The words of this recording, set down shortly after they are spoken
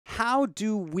how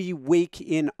do we wake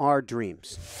in our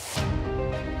dreams?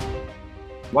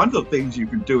 One of the things you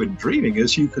can do in dreaming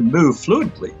is you can move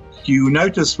fluently. You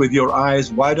notice with your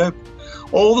eyes wide open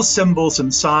all the symbols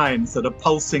and signs that are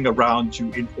pulsing around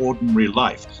you in ordinary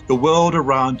life. The world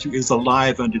around you is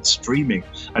alive and it's dreaming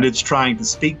and it's trying to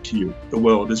speak to you. The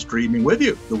world is dreaming with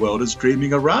you. The world is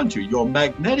dreaming around you. You're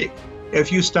magnetic.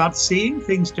 If you start seeing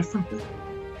things differently,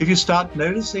 if you start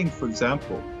noticing, for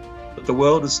example, that the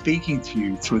world is speaking to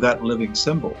you through that living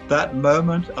symbol, that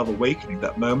moment of awakening,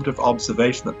 that moment of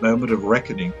observation, that moment of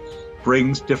reckoning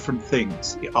brings different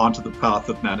things onto the path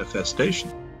of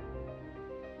manifestation.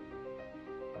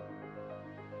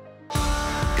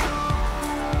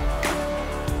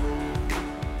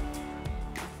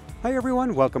 Hi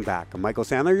everyone, welcome back. I'm Michael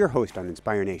Sandler, your host on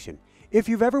Inspire Nation. If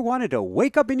you've ever wanted to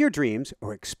wake up in your dreams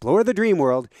or explore the dream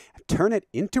world and turn it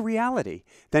into reality,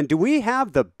 then do we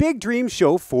have the Big Dream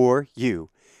Show for you.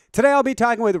 Today I'll be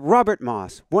talking with Robert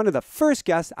Moss, one of the first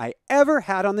guests I ever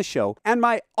had on the show and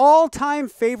my all-time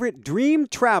favorite dream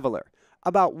traveler,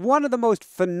 about one of the most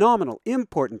phenomenal,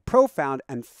 important, profound,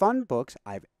 and fun books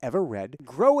I've ever read,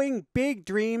 Growing Big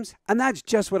Dreams. And that's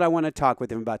just what I want to talk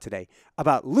with him about today,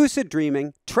 about lucid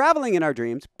dreaming, traveling in our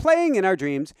dreams, playing in our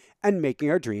dreams, and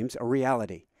making our dreams a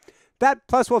reality. That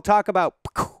plus we'll talk about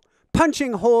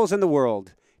punching holes in the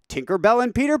world, Tinker Bell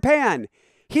and Peter Pan,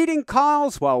 heeding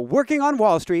calls while working on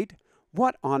Wall Street,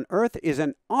 what on earth is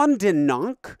an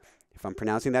ondinonk, if I'm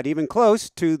pronouncing that even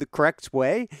close to the correct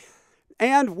way,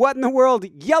 and what in the world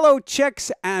yellow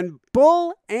chicks and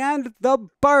bull and the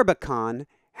Barbican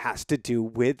has to do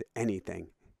with anything.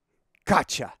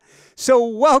 Gotcha. So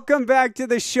welcome back to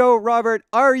the show, Robert.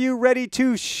 Are you ready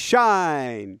to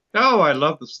shine? Oh, I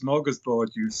love the smorgasbord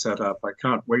you set up. I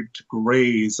can't wait to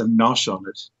graze and nosh on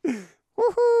it.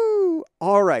 Woohoo!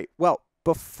 All right. Well,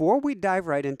 before we dive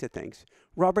right into things,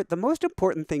 Robert, the most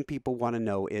important thing people want to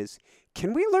know is,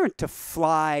 can we learn to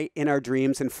fly in our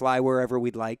dreams and fly wherever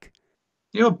we'd like?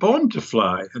 You're born to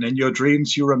fly, and in your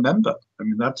dreams you remember. I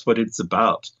mean, that's what it's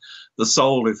about. The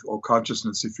soul, or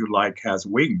consciousness, if you like, has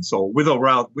wings, or with or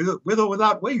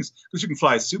without wings, because you can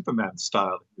fly Superman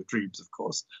style in your dreams, of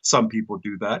course. Some people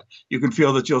do that. You can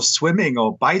feel that you're swimming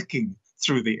or biking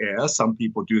through the air. Some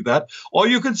people do that. Or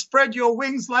you can spread your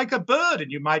wings like a bird,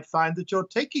 and you might find that you're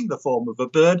taking the form of a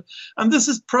bird. And this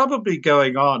is probably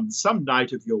going on some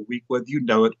night of your week, whether you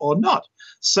know it or not.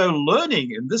 So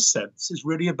learning in this sense is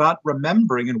really about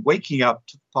remembering and waking up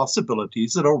to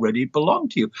possibilities that already belong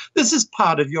to you. This is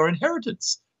part of your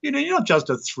inheritance. You know, you're not just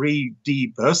a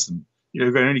 3D person. You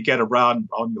can only get around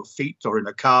on your feet or in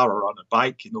a car or on a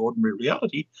bike in ordinary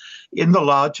reality. In the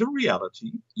larger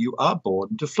reality, you are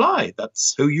born to fly.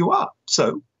 That's who you are.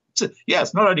 So,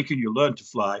 yes, not only can you learn to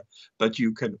fly, but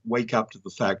you can wake up to the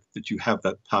fact that you have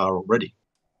that power already.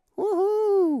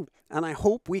 Woohoo! And I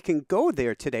hope we can go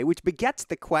there today, which begets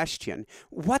the question,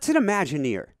 what's an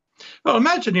Imagineer? Well,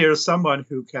 Imagineer is someone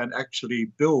who can actually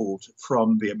build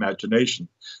from the imagination,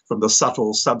 from the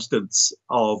subtle substance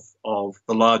of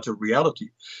the larger reality.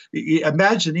 The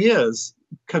Imagineers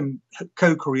can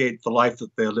co-create the life that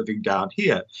they're living down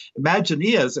here.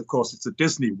 Imagineers, of course, it's a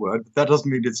Disney word, but that doesn't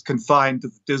mean it's confined to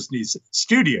the Disney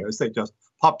studios. They just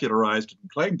popularized it and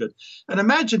claimed it. An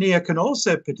Imagineer can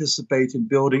also participate in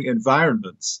building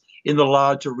environments in the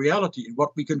larger reality, in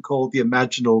what we can call the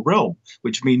imaginal realm,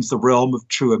 which means the realm of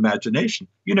true imagination.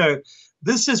 You know,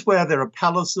 this is where there are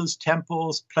palaces,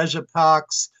 temples, pleasure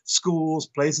parks, schools,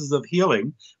 places of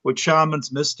healing, which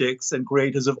shamans, mystics, and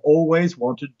creators have always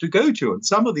wanted to go to. And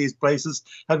some of these places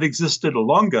have existed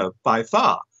longer by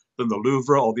far than the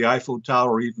Louvre or the Eiffel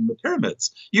Tower or even the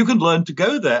pyramids. You can learn to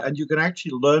go there, and you can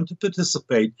actually learn to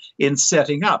participate in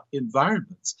setting up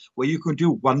environments where you can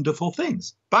do wonderful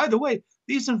things. By the way,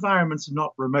 these environments are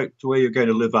not remote to where you're going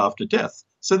to live after death.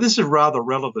 So this is rather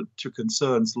relevant to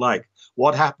concerns like,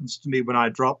 what happens to me when I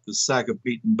drop this sack of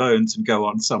meat and bones and go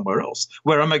on somewhere else?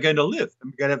 Where am I going to live?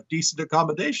 Am I going to have decent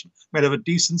accommodation? Am I going to have a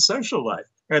decent social life?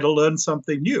 Am I going to learn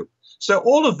something new? So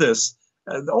all of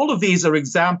these are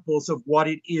examples of what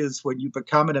it is when you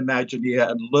become an Imagineer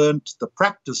and learn the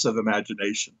practice of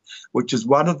imagination, which is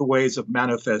one of the ways of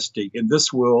manifesting in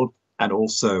this world and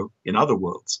also in other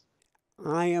worlds.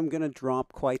 I am going to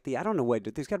drop quite the, I don't know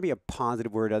what, there's got to be a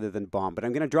positive word other than bomb, but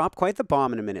I'm going to drop quite the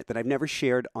bomb in a minute that I've never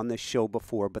shared on this show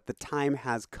before, but the time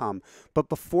has come. But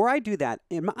before I do that,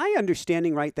 am I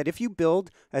understanding right that if you build,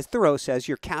 as Thoreau says,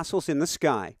 your castles in the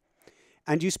sky,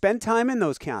 and you spend time in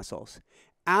those castles,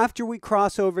 after we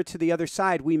cross over to the other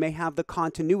side, we may have the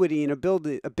continuity and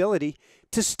ability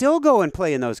to still go and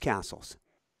play in those castles?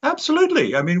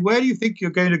 Absolutely. I mean, where do you think you're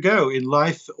going to go in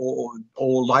life, or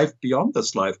life beyond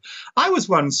this life? I was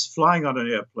once flying on an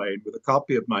airplane with a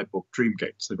copy of my book, Dream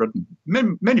Gates. I've written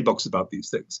many books about these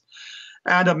things.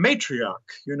 And a matriarch,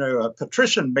 a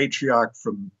patrician matriarch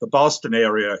from the Boston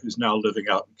area who's now living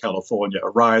out in California,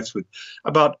 arrives with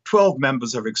about 12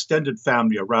 members of her extended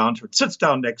family around her, and sits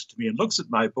down next to me and looks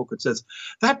at my book and says,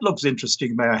 "That looks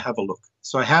interesting. May I have a look?"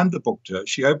 So I hand the book to her.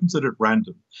 She opens it at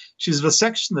random. She's in a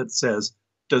section that says,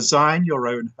 "Design your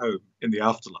own home in the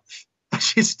afterlife."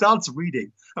 She starts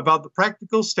reading about the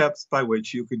practical steps by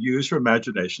which you can use your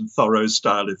imagination, Thoreau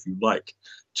style if you like,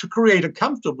 to create a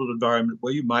comfortable environment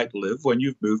where you might live when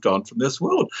you've moved on from this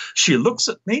world. She looks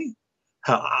at me,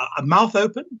 her mouth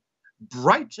open,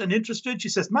 bright and interested. She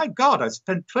says, "My God, I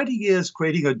spent 20 years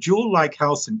creating a jewel-like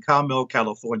house in Carmel,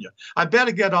 California. I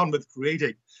better get on with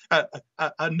creating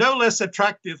a no less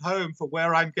attractive home for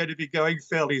where I'm going to be going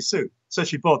fairly soon." So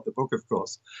she bought the book, of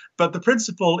course. But the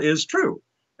principle is true.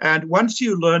 And once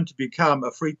you learn to become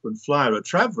a frequent flyer, a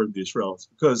traveler in these realms,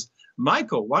 because,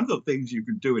 Michael, one of the things you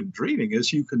can do in dreaming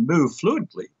is you can move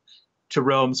fluently to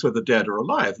realms where the dead are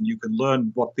alive, and you can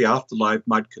learn what the afterlife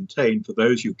might contain for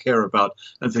those you care about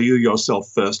and for you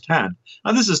yourself firsthand.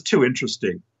 And this is too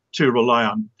interesting to rely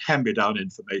on hand-me-down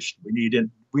information.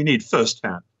 We need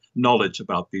firsthand knowledge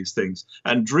about these things.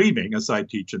 And dreaming, as I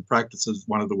teach and practice, is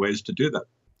one of the ways to do that.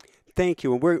 Thank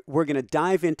you. And we're going to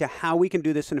dive into how we can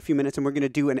do this in a few minutes, and we're going to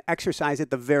do an exercise at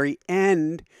the very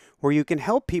end where you can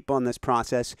help people in this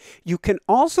process. You can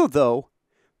also, though,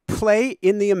 play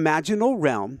in the imaginal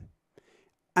realm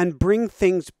and bring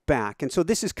things back. And so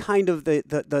this is kind of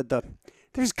the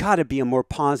there's got to be a more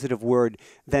positive word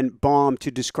than bomb to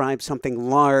describe something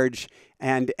large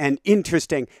and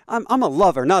interesting. I'm a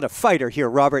lover, not a fighter here,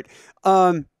 Robert.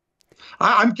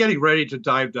 I'm getting ready to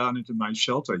dive down into my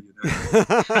shelter,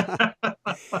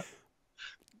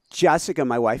 Jessica,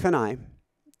 my wife, and I,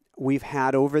 we've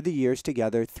had over the years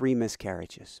together 3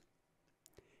 miscarriages.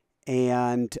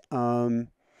 And I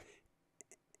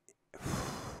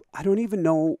don't even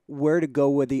know where to go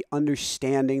with the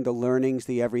understanding, the learnings,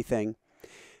 the everything.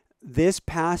 This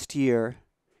past year,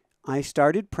 I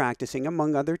started practicing,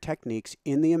 among other techniques,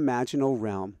 in the imaginal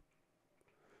realm,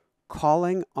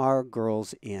 calling our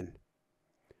girls in.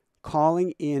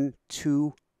 Calling in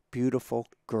 2 beautiful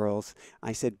girls.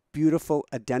 I said beautiful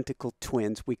identical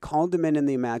twins. We called them in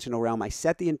the imaginal realm. I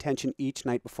set the intention each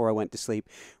night before I went to sleep.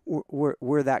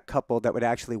 We're that couple that would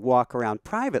actually walk around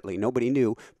privately. Nobody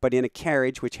knew, but in a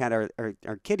carriage which had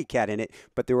our kitty cat in it.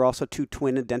 But there were also 2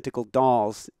 twin identical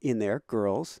dolls in there,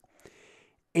 girls.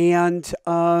 And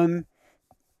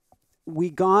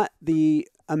we got the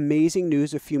amazing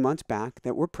news a few months back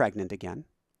that we're pregnant again.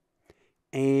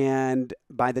 And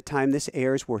by the time this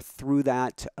airs, we're through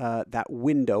that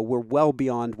window. We're well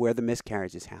beyond where the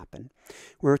miscarriages happen.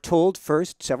 We were told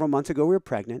first, several months ago, we were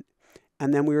pregnant.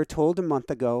 And then we were told a month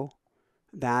ago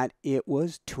that it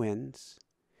was twins.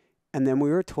 And then we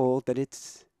were told that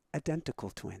it's identical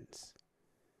twins.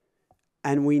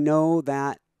 And we know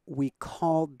that we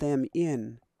called them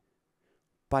in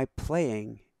by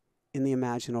playing in the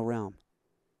imaginal realm.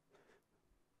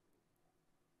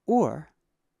 Or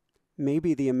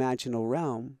maybe the imaginal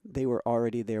realm, they were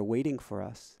already there waiting for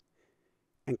us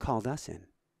and called us in.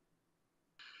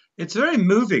 It's very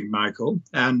moving, Michael,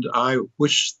 and I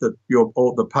wish that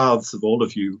the paths of all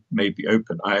of you may be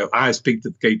open. I speak to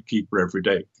the gatekeeper every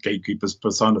day. The gatekeeper is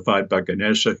personified by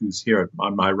Ganesha, who's here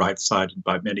on my right side, and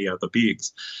by many other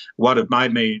beings. One of my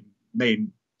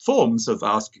main forms of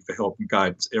asking for help and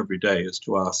guidance every day is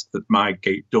to ask that my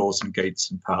doors and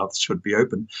gates and paths should be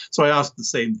open. So I ask the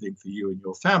same thing for you and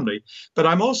your family. But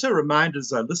I'm also reminded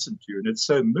as I listen to you, and it's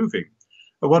so moving,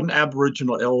 what an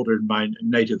Aboriginal elder in my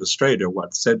native Australia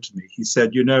once said to me. He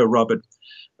said, Robert,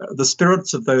 the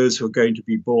spirits of those who are going to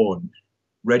be born,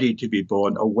 ready to be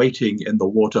born, are waiting in the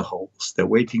water holes. They're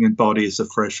waiting in bodies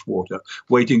of fresh water,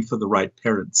 waiting for the right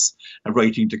parents and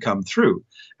waiting to come through.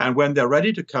 And when they're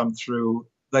ready to come through,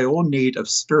 they all need a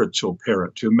spiritual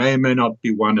parent who may or may not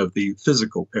be one of the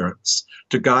physical parents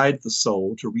to guide the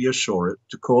soul, to reassure it,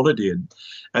 to call it in,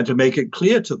 and to make it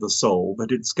clear to the soul that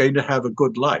it's going to have a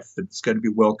good life, that it's going to be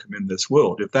welcome in this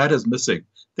world. If that is missing,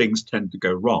 things tend to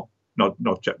go wrong, not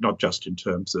just in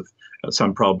terms of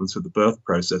some problems with the birth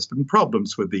process, but in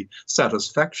problems with the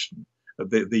satisfaction,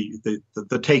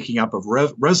 the taking up of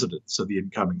residence of the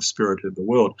incoming spirit in the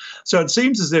world. So it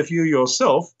seems as if you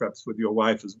yourself, perhaps with your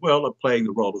wife as well, are playing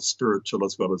the role of spiritual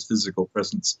as well as physical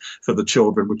presence for the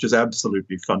children, which is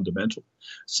absolutely fundamental.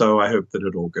 So I hope that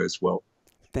it all goes well.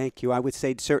 Thank you. I would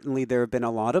say certainly there have been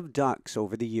a lot of ducks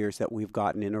over the years that we've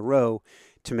gotten in a row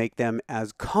to make them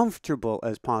as comfortable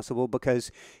as possible,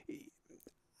 because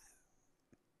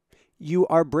you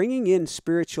are bringing in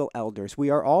spiritual elders. We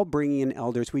are all bringing in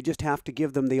elders. We just have to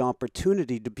give them the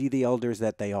opportunity to be the elders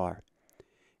that they are.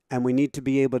 And we need to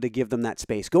be able to give them that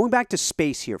space. Going back to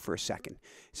space here for a second.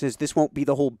 It says this won't be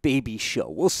the whole baby show.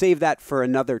 We'll save that for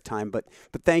another time. But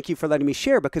thank you for letting me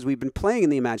share, because we've been playing in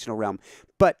the imaginal realm.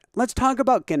 But let's talk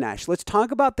about Ganesh. Let's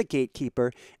talk about the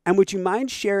gatekeeper. And would you mind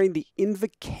sharing the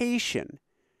invocation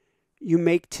you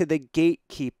make to the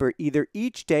gatekeeper either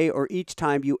each day or each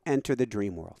time you enter the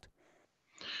dream world?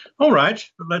 All right,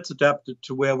 let's adapt it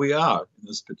to where we are in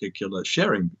this particular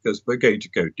sharing, because we're going to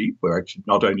go deep. We're actually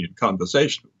not only in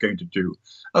conversation, we're going to do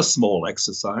a small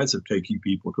exercise of taking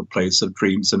people to a place of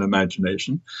dreams and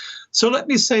imagination. So let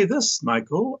me say this,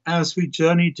 Michael, as we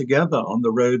journey together on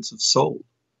the roads of soul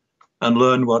and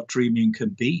learn what dreaming can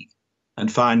be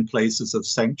and find places of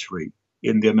sanctuary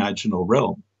in the imaginal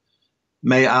realm,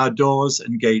 may our doors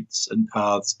and gates and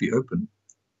paths be open,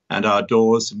 and our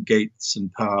doors and gates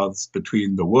and paths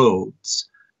between the worlds,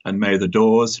 and may the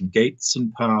doors and gates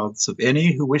and paths of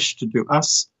any who wish to do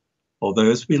us or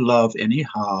those we love any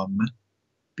harm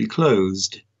be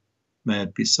closed. May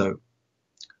it be so.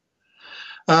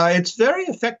 It's very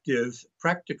effective,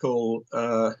 practical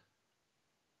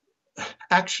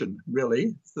action,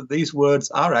 really. These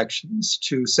words are actions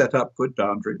to set up good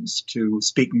boundaries, to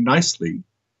speak nicely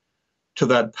to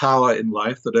that power in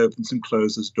life that opens and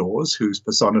closes doors, who's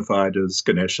personified as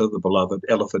Ganesha, the beloved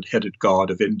elephant-headed god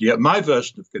of India. My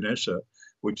version of Ganesha,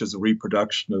 which is a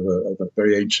reproduction of a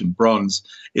very ancient bronze,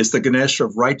 is the Ganesha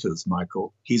of writers,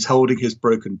 Michael. He's holding his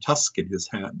broken tusk in his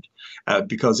hand,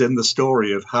 because in the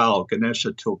story of how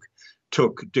Ganesha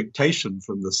took dictation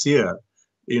from the seer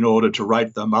in order to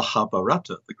write the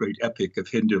Mahabharata, the great epic of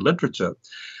Hindu literature,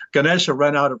 Ganesha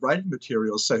ran out of writing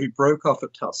materials, so he broke off a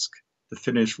tusk to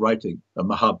finish writing a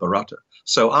Mahabharata.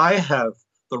 So I have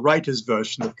the writer's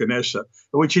version of Ganesha,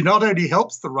 in which he not only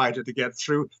helps the writer to get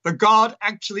through, the god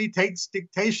actually takes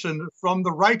dictation from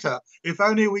the writer. If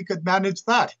only we could manage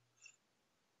that.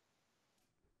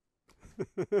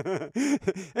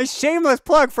 A shameless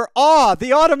plug for Awe,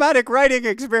 the automatic writing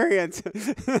experience.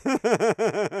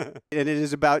 And it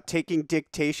is about taking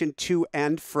dictation to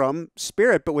and from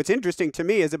spirit. But what's interesting to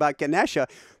me is about Ganesha.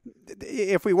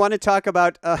 If we want to talk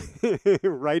about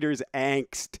writer's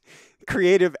angst,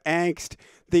 creative angst,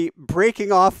 the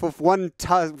breaking off of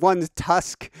one's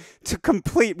tusk to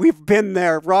complete, we've been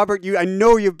there. Robert, I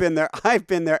know you've been there. I've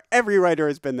been there. Every writer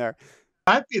has been there.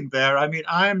 I've been there. I mean,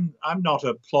 I'm not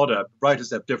a plodder.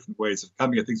 Writers have different ways of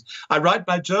coming at things. I write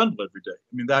my journal every day.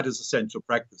 I mean, that is essential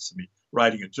practice for me,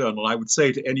 writing a journal. I would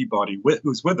say to anybody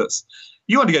who's with us,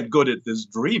 you want to get good at this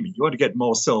dreaming. You want to get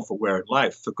more self-aware in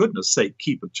life. For goodness sake,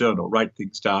 keep a journal. Write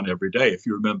things down every day if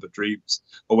you remember dreams,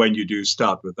 or when you do,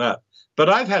 start with that. But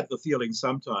I've had the feeling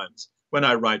sometimes when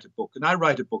I write a book, and I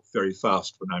write a book very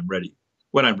fast when I'm ready.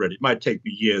 When I'm ready. It might take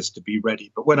me years to be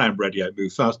ready, but when I'm ready, I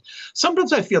move fast.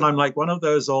 Sometimes I feel I'm like one of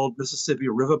those old Mississippi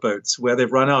riverboats where they've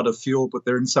run out of fuel, but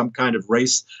they're in some kind of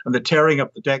race, and they're tearing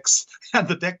up the decks and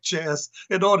the deck chairs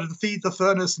in order to feed the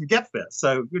furnace and get there.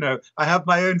 So, I have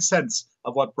my own sense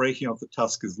of what breaking off the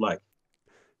tusk is like.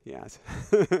 Yes.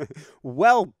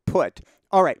 Well put.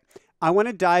 All right. I want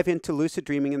to dive into lucid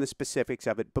dreaming and the specifics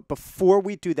of it. But before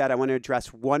we do that, I want to address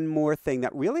one more thing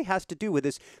that really has to do with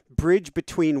this bridge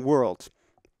between worlds,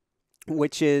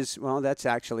 which is, well, that's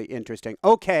actually interesting.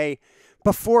 Okay,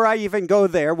 before I even go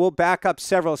there, we'll back up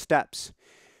several steps.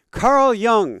 Carl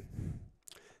Jung,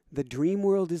 the dream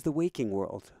world is the waking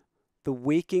world. The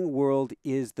waking world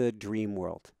is the dream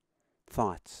world.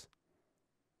 Thoughts?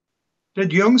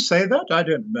 Did Jung say that? I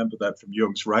don't remember that from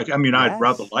Jung's writing. I mean, yes. I'd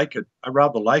rather like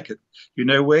it. You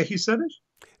know where he said it?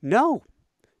 No.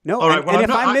 All right, and if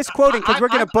I'm misquoting, because we're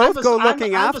going to both go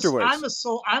looking afterwards.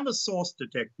 I'm a source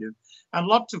detective, and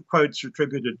lots of quotes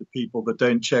attributed to people that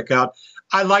don't check out.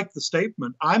 I like the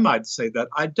statement. I might say that.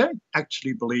 I don't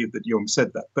actually believe that Jung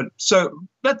said that. But so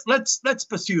let's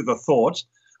pursue the thought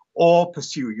or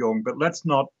pursue Jung, but let's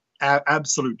not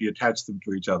absolutely attach them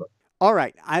to each other. All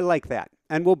right, I like that.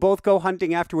 And we'll both go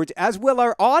hunting afterwards, as will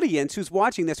our audience who's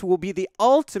watching this, who will be the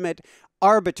ultimate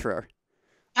arbiter.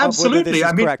 Absolutely.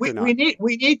 I mean,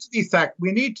 we need to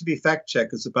be fact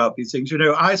checkers about these things.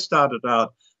 I started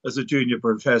out as a junior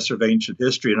professor of ancient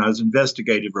history, and I was an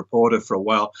investigative reporter for a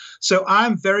while. So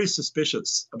I'm very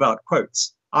suspicious about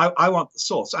quotes. I want the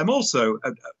source. I'm also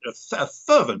a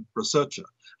fervent researcher.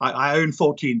 I own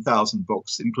 14,000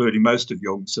 books, including most of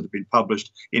Jung's that have been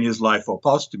published in his life or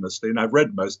posthumously, and I've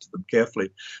read most of them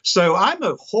carefully. So I'm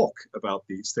a hawk about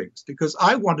these things because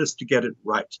I want us to get it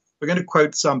right. We're going to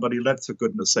quote somebody, let's for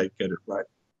goodness sake get it right.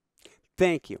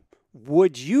 Thank you.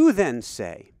 Would you then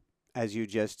say, as you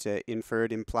just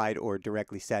inferred, implied, or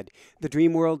directly said, the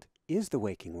dream world is the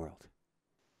waking world?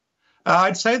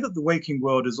 I'd say that the waking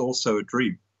world is also a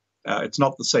dream. It's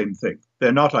not the same thing.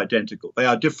 They're not identical. They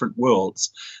are different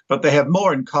worlds, but they have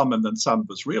more in common than some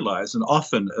of us realize. And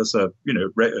often, as a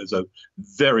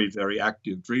very, very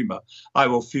active dreamer, I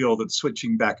will feel that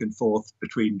switching back and forth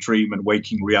between dream and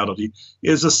waking reality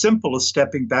is as simple as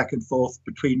stepping back and forth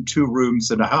between two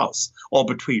rooms in a house or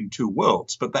between two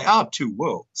worlds. But they are two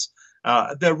worlds.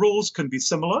 Their rules can be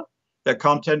similar. Their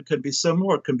content can be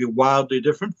similar. It can be wildly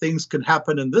different. Things can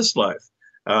happen in this life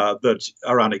that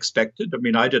are unexpected. I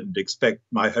mean, I didn't expect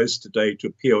my host today to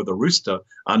appear with a rooster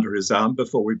under his arm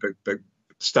before we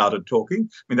started talking.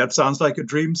 I mean, that sounds like a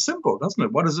dream symbol, doesn't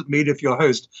it? What does it mean if your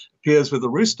host appears with a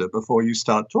rooster before you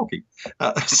start talking?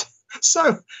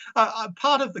 So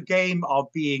part of the game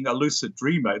of being a lucid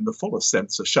dreamer in the fullest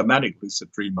sense, a shamanic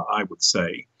lucid dreamer, I would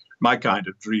say, my kind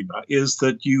of dreamer, is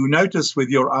that you notice with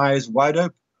your eyes wide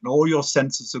open and all your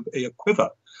senses a quiver,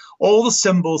 all the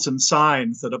symbols and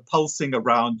signs that are pulsing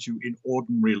around you in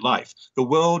ordinary life. The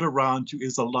world around you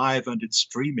is alive and it's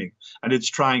dreaming and it's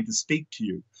trying to speak to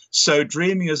you. So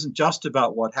dreaming isn't just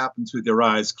about what happens with your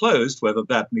eyes closed, whether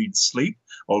that means sleep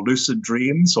or lucid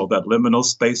dreams or that liminal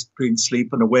space between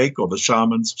sleep and awake or the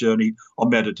shaman's journey or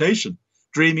meditation.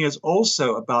 Dreaming is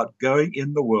also about going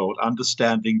in the world,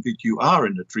 understanding that you are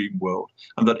in a dream world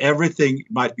and that everything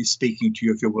might be speaking to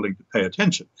you if you're willing to pay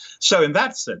attention. So in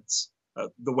that sense,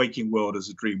 the waking world is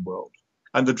a dream world.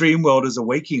 And the dream world is a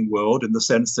waking world in the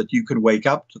sense that you can wake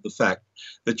up to the fact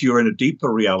that you're in a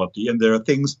deeper reality and there are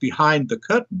things behind the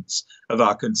curtains of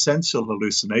our consensual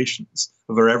hallucinations,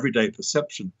 of our everyday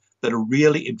perception, that are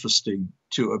really interesting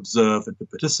to observe and to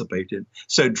participate in.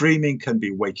 So dreaming can be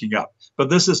waking up.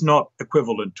 But this is not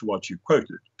equivalent to what you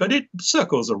quoted, but it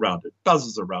circles around it,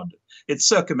 buzzes around it. It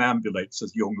circumambulates,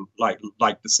 as Jung like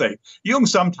to say. Jung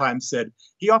sometimes said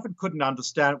he often couldn't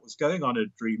understand what was going on in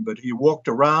a dream, but he walked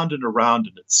around and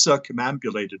it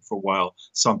circumambulated for a while,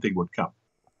 something would come.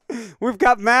 We've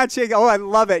got matching. Oh, I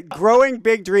love it. Growing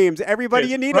Big Dreams. Everybody,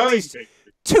 you need at least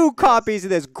 2 copies of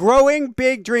this. Growing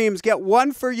Big Dreams. Get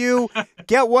one for you.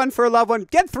 Get one for a loved one.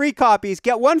 Get 3 copies.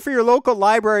 Get one for your local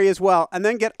library as well. And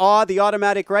then get the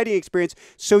automatic writing experience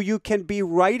so you can be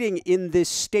writing in this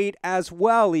state as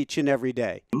well each and every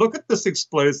day. Look at this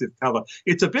explosive cover.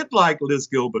 It's a bit like Liz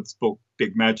Gilbert's book,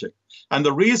 Big Magic. And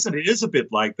the reason it is a bit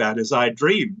like that is I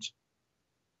dreamed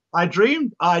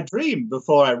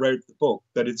before I wrote the book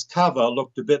that its cover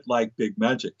looked a bit like Big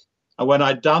Magic. And when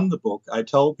I'd done the book, I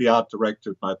told the art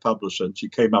director of my publisher, and she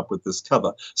came up with this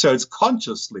cover. So it's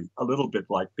consciously a little bit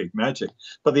like Big Magic.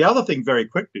 But the other thing very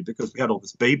quickly, because we had all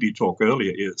this baby talk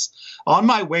earlier, is on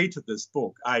my way to this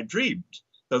book, I dreamed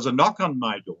there was a knock on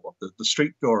my door, the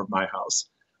street door of my house,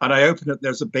 and I opened it.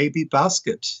 There's a baby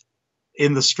basket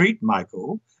in the street,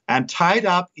 Michael, and tied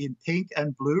up in pink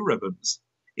and blue ribbons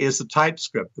is the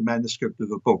typescript, the manuscript of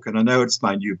the book. And I know it's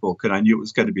my new book, and I knew it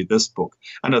was going to be this book.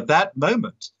 And at that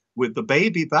moment, with the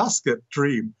baby basket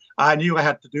dream, I knew I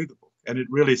had to do the book. And it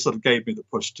really sort of gave me the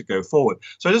push to go forward.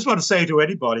 So I just want to say to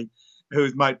anybody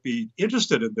who might be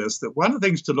interested in this, that one of the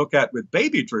things to look at with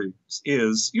baby dreams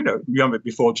is, you might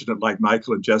be fortunate like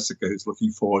Michael and Jessica, who's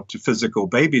looking forward to physical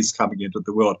babies coming into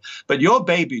the world. But your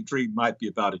baby dream might be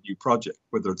about a new project,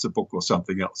 whether it's a book or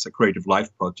something else, a creative life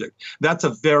project. That's a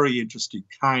very interesting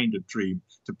kind of dream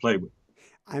to play with.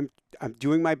 I'm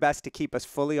doing my best to keep us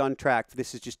fully on track.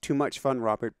 This is just too much fun,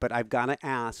 Robert, but I've got to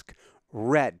ask,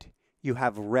 red. You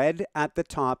have red at the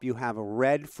top. You have a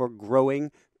red for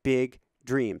growing big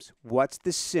dreams. What's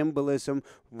the symbolism?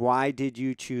 Why did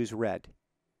you choose red?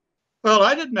 Well,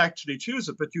 I didn't actually choose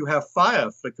it, but you have fire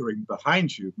flickering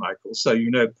behind you, Michael. So you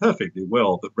know perfectly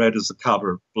well that red is the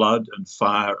color of blood and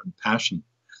fire and passion.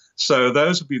 So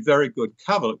those would be very good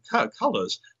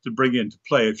colors to bring into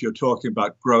play if you're talking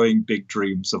about growing big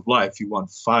dreams of life. You want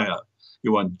fire,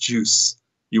 you want juice,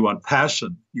 you want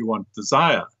passion, you want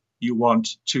desire, you want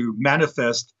to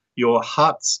manifest your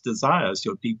heart's desires,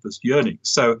 your deepest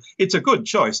yearnings. So it's a good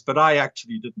choice, but I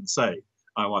actually didn't say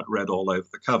I want red all over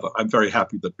the cover. I'm very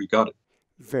happy that we got it.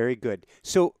 Very good.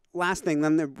 So last thing,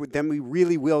 then we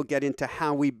really will get into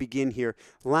how we begin here.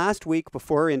 Last week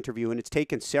before our interview, and it's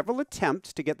taken several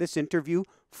attempts to get this interview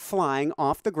flying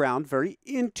off the ground, very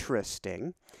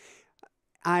interesting.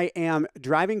 I am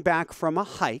driving back from a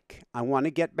hike. I want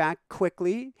to get back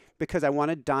quickly because I want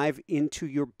to dive into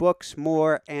your books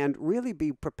more and really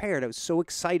be prepared. I was so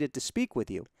excited to speak with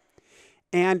you.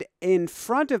 And in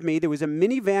front of me, there was a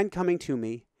minivan coming to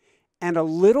me, and a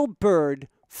little bird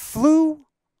flew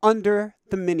under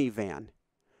the minivan,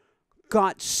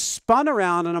 got spun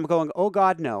around, and I'm going, oh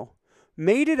God, no.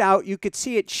 Made it out. You could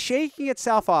see it shaking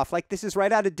itself off, like this is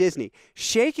right out of Disney,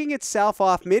 shaking itself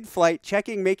off mid-flight,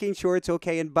 checking, making sure it's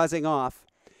okay, and buzzing off.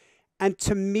 And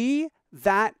to me,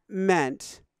 that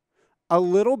meant a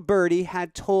little birdie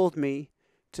had told me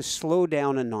to slow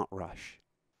down and not rush.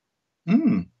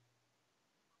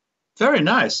 Very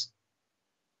nice.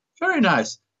 Very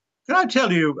nice. Can I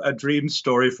tell you a dream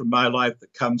story from my life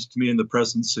that comes to me in the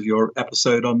presence of your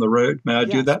episode on the road? May I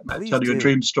do that? May I tell you a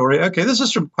dream story? Okay, this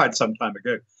is from quite some time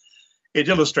ago. It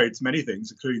illustrates many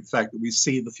things, including the fact that we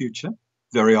see the future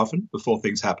very often before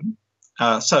things happen.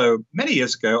 So many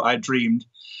years ago, I dreamed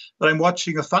that I'm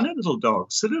watching a funny little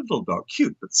dog, silly little dog,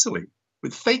 cute but silly,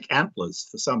 with fake antlers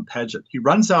for some pageant. He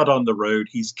runs out on the road.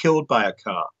 He's killed by a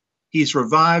car. He's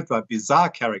revived by a bizarre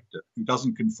character who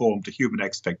doesn't conform to human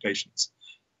expectations.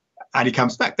 And he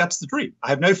comes back. That's the dream. I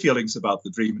have no feelings about the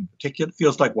dream in particular. It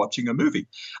feels like watching a movie.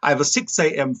 I have a 6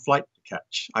 a.m. flight to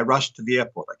catch. I rush to the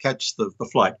airport. I catch the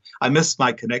flight. I miss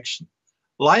my connection.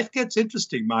 Life gets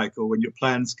interesting, Michael, when your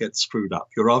plans get screwed up.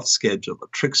 You're off schedule. The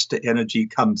trickster energy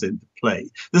comes into play.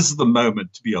 This is the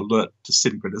moment to be alert to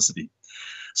synchronicity.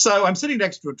 So I'm sitting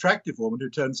next to an attractive woman who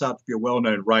turns out to be a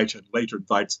well-known writer and later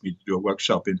invites me to do a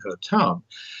workshop in her town.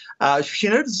 She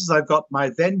notices I've got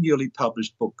my then newly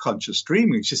published book, Conscious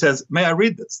Dreaming. She says, may I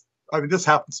read this? I mean, this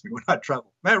happens to me when I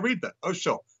travel. May I read that? Oh,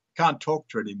 sure. Can't talk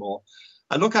to her anymore.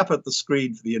 I look up at the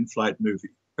screen for the in-flight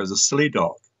movie. There's a silly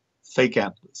dog, fake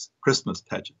antlers, Christmas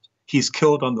pageant. He's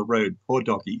killed on the road, poor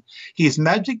doggy. He's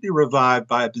magically revived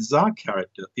by a bizarre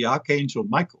character, the Archangel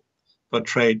Michael,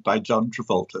 portrayed by John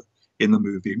Travolta in the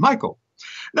movie Michael.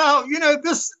 Now, you know,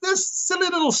 this silly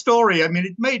little story, I mean,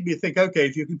 it made me think, okay,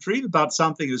 if you can dream about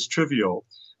something as trivial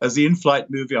as the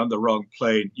in-flight movie on the wrong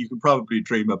plane, you can probably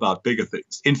dream about bigger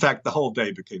things. In fact, the whole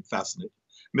day became fascinating.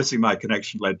 Missing my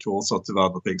connection led to all sorts of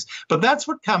other things. But that's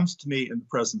what comes to me in the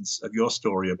presence of your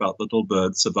story about the little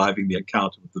bird surviving the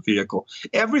encounter with the vehicle.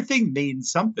 Everything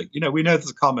means something. You know, we know there's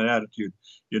a common attitude,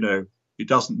 you know, it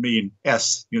doesn't mean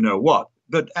S, you know what.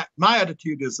 But my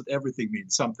attitude is that everything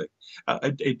means something.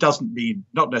 It doesn't mean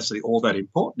not necessarily all that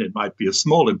important. It might be a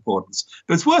small importance.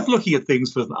 But it's worth looking at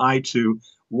things with an eye to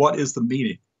what is the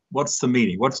meaning? What's the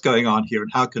meaning? What's going on here?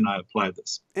 And how can I apply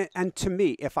this? And to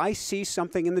me, if I see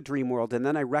something in the dream world and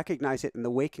then I recognize it in the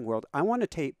waking world, I want to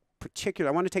take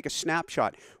a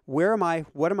snapshot. Where am I?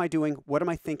 What am I doing? What am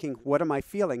I thinking? What am I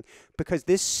feeling? Because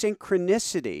this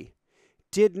synchronicity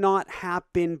did not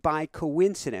happen by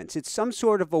coincidence. It's some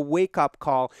sort of a wake-up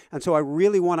call, and so I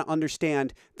really want to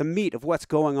understand the meat of what's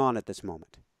going on at this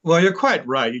moment. Well, you're quite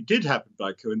right. It did happen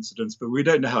by coincidence, but we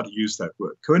don't know how to use that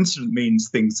word. Coincidence means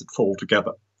things that fall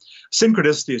together.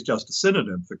 Synchronicity is just a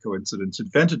synonym for coincidence,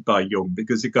 invented by Jung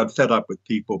because he got fed up with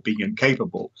people being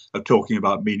incapable of talking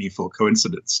about meaningful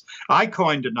coincidence. I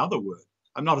coined another word.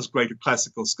 I'm not as great a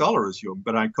classical scholar as Jung,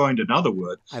 but I coined another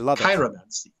word. I love it.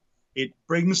 Chiromancy. It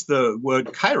brings the word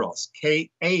kairos,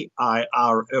 K-A-I-R-O-S,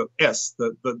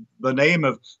 the name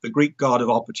of the Greek god of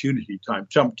opportunity, time,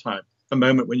 jump time, a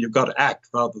moment when you've got to act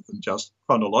rather than just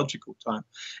chronological time.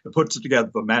 It puts it together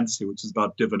with mancy, which is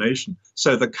about divination.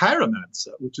 So the chiromancer,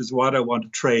 which is what I want to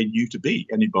train you to be,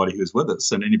 anybody who's with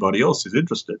us and anybody else who's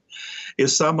interested,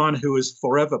 is someone who is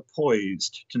forever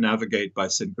poised to navigate by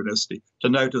synchronicity, to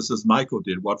notice, as Michael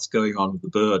did, what's going on with the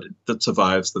bird that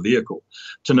survives the vehicle,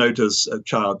 to notice a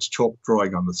child's chalk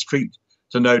drawing on the street,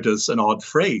 to notice an odd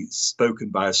phrase spoken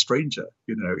by a stranger,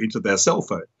 you know, into their cell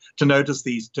phone, to notice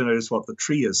what the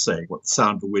tree is saying, what the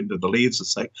sound of the wind and the leaves are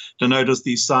saying, to notice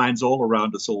these signs all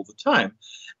around us all the time,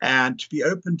 and to be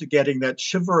open to getting that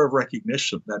shiver of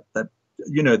recognition, that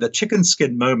you know, the chicken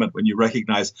skin moment when you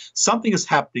recognize something is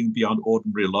happening beyond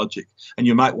ordinary logic, and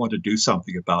you might want to do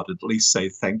something about it, at least say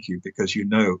thank you, because you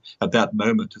know at that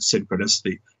moment of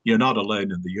synchronicity, you're not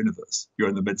alone in the universe. You're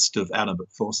in the midst of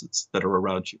animate forces that are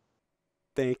around you.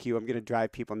 Thank you. I'm going to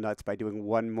drive people nuts by doing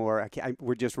one more.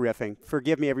 We're just riffing.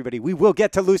 Forgive me, everybody. We will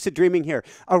get to lucid dreaming here.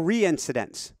 A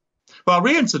reincidence. Well,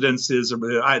 reincidence is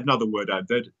another word I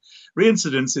invented.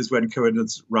 Reincidence is when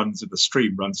coincidence runs in the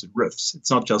stream, runs in riffs.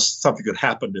 It's not just something that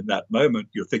happened in that moment.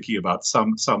 You're thinking about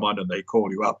someone and they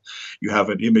call you up. You have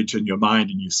an image in your mind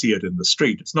and you see it in the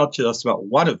street. It's not just about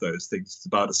one of those things. It's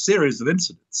about a series of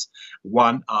incidents,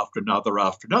 one after another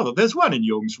after another. There's one in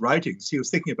Jung's writings. He was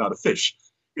thinking about a fish.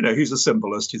 You know, he's a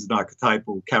symbolist. He's an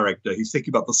archetypal character. He's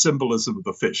thinking about the symbolism of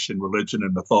the fish in religion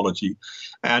and mythology.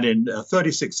 And in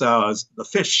 36 hours, the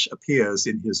fish appears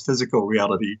in his physical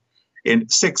reality in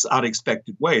 6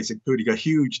 unexpected ways, including a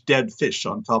huge dead fish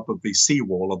on top of the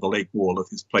seawall or the lake wall of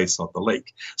his place on the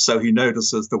lake. So he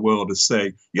notices the world is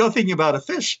saying, you're thinking about a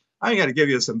fish? I'm going to give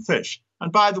you some fish.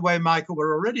 And by the way, Michael,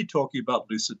 we're already talking about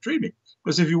lucid dreaming,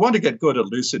 because if you want to get good at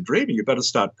lucid dreaming, you better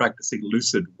start practicing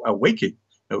lucid waking.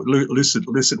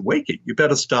 Lucid waking. You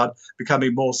better start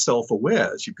becoming more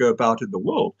self-aware as you go about in the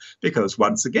world, because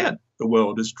once again, the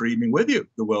world is dreaming with you.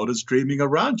 The world is dreaming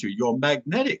around you. You're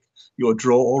magnetic. You'll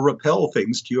draw or repel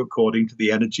things to you according to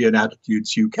the energy and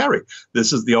attitudes you carry.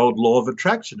 This is the old law of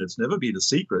attraction. It's never been a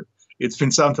secret. It's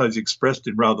been sometimes expressed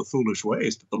in rather foolish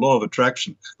ways, but the law of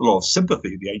attraction, the law of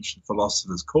sympathy, the ancient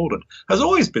philosophers called it, has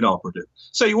always been operative.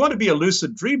 So you want to be a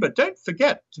lucid dreamer, don't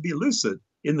forget to be lucid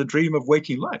in the dream of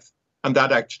waking life. And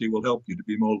that actually will help you to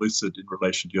be more lucid in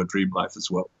relation to your dream life as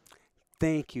well.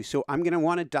 Thank you. So I'm going to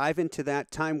want to dive into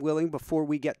that, time willing, before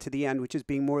we get to the end, which is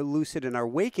being more lucid in our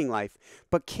waking life.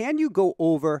 But can you go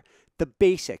over the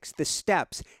basics, the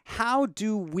steps? How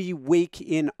do we wake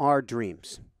in our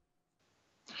dreams?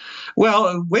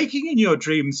 Well, waking in your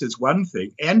dreams is one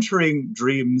thing. Entering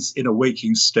dreams in a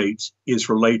waking state is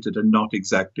related and not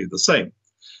exactly the same.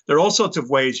 There are all sorts of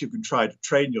ways you can try to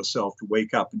train yourself to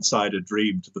wake up inside a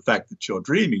dream to the fact that you're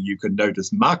dreaming. You can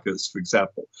notice markers, for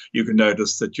example. You can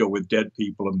notice that you're with dead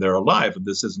people and they're alive, and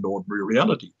this isn't ordinary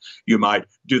reality. You might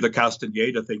do the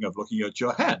Castaneda thing of looking at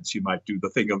your hands. You might do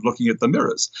the thing of looking at the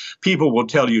mirrors. People will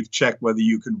tell you to check whether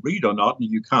you can read or not, and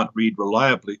if you can't read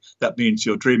reliably, that means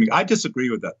you're dreaming. I disagree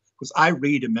with that, because I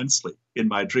read immensely in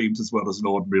my dreams as well as in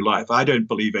ordinary life. I don't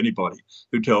believe anybody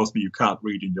who tells me you can't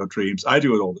read in your dreams. I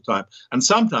do it all the time. And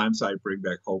sometimes I bring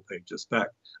back whole pages back.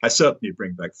 I certainly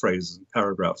bring back phrases and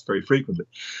paragraphs very frequently.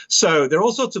 So there are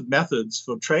all sorts of methods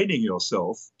for training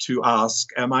yourself to ask,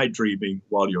 am I dreaming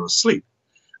while you're asleep?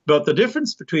 But the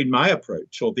difference between my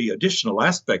approach, or the additional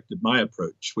aspect of my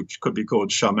approach, which could be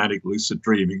called shamanic lucid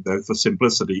dreaming, though for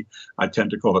simplicity, I tend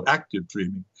to call it active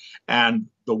dreaming, and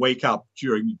the wake up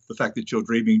during the fact that you're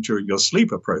dreaming during your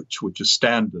sleep approach, which is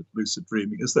standard lucid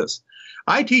dreaming, is this.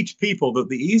 I teach people that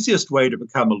the easiest way to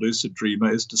become a lucid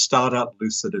dreamer is to start out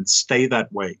lucid and stay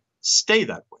that way. Stay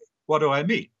that way. What do I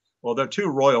mean? Well, there are two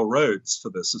royal roads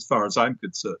for this as far as I'm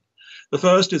concerned. The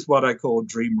first is what I call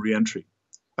dream reentry.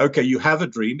 Okay, you have a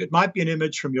dream. It might be an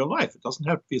image from your life. It doesn't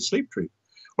have to be a sleep dream.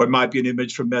 Or it might be an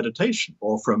image from meditation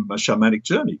or from a shamanic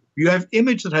journey. You have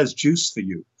image that has juice for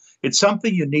you. It's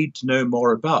something you need to know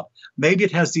more about. Maybe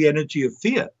it has the energy of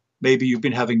fear. Maybe you've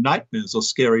been having nightmares or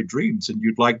scary dreams and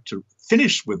you'd like to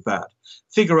finish with that,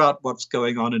 figure out what's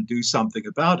going on and do something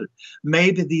about it.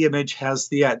 Maybe the image has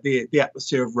the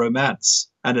atmosphere of romance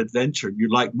and adventure and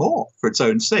you'd like more for its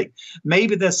own sake.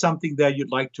 Maybe there's something there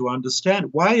you'd like to understand.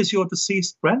 Why is your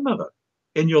deceased grandmother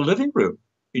in your living room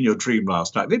in your dream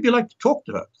last night? Maybe you'd like to talk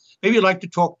to her. Maybe you'd like to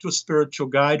talk to a spiritual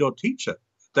guide or teacher.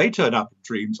 They turn up in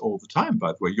dreams all the time,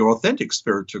 by the way. Your authentic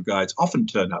spiritual guides often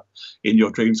turn up in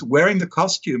your dreams wearing the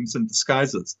costumes and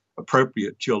disguises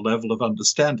appropriate to your level of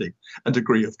understanding and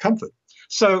degree of comfort.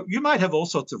 So you might have all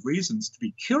sorts of reasons to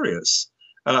be curious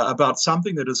about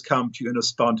something that has come to you in a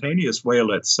spontaneous way,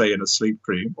 let's say in a sleep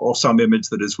dream, or some image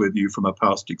that is with you from a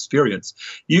past experience.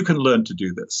 You can learn to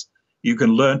do this. You can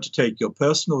learn to take your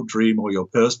personal dream or your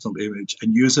personal image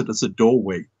and use it as a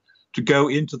doorway to go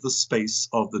into the space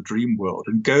of the dream world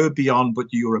and go beyond what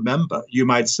you remember. You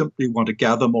might simply want to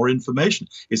gather more information.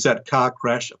 Is that car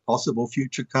crash a possible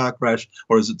future car crash,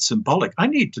 or is it symbolic? I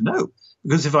need to know,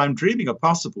 because if I'm dreaming a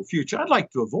possible future, I'd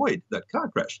like to avoid that car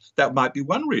crash. That might be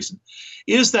one reason.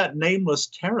 Is that nameless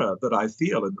terror that I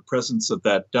feel in the presence of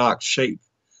that dark shape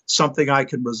something I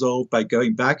can resolve by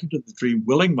going back into the dream,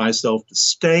 willing myself to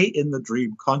stay in the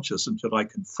dream conscious until I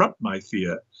confront my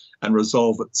fear and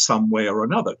resolve it some way or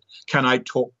another? Can I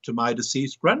talk to my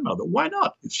deceased grandmother? Why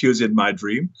not? If she was in my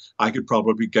dream, I could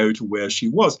probably go to where she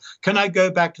was. Can I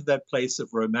go back to that place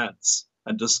of romance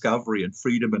and discovery and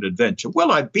freedom and adventure?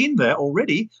 Well, I've been there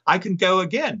already. I can go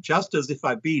again. Just as if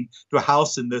I've been to a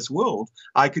house in this world,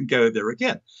 I can go there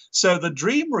again. So the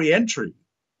dream reentry,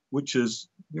 which is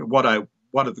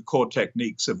one of the core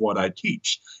techniques of what I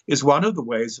teach, is one of the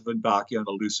ways of embarking on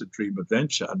a lucid dream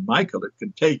adventure. And Michael, it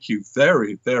can take you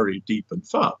very, very deep and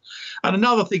far. And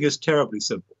another thing is terribly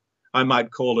simple. I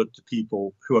might call it to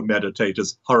people who are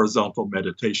meditators, horizontal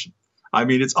meditation. I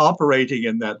mean, it's operating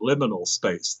in that liminal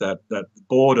space, that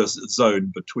border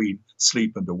zone between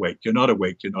sleep and awake. You're not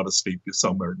awake, you're not asleep, you're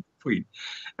somewhere in between.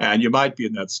 And you might be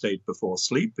in that state before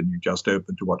sleep and you just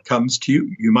open to what comes to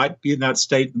you. You might be in that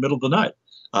state in the middle of the night.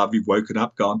 You've woken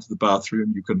up, gone to the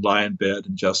bathroom, you can lie in bed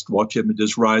and just watch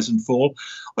images rise and fall.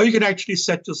 Or you can actually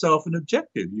set yourself an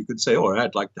objective. You could say, oh,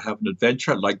 I'd like to have an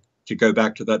adventure. I'd like to go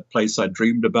back to that place I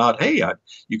dreamed about. Hey,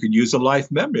 you can use a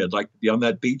life memory. I'd like to be on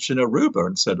that beach in Aruba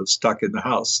instead of stuck in the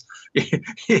house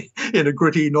in a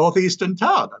gritty northeastern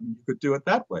town. I mean, you could do it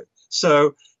that way.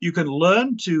 So you can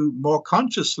learn to more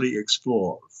consciously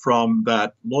explore from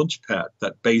that launch pad,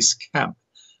 that base camp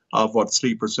of what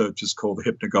sleep researchers call the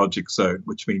hypnagogic zone,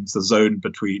 which means the zone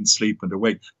between sleep and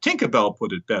awake. Tinkerbell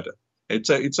put it better.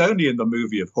 It's only in the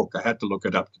movie of Hook. I had to look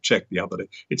it up to check the other day.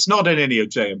 It's not in any of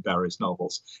J.M. Barrie's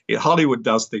novels. Hollywood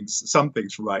does some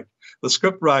things right. The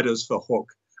script writers for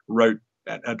Hook wrote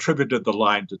and attributed the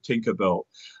line to Tinkerbell.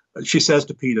 She says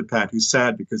to Peter Pan, who's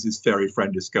sad because his fairy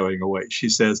friend is going away, she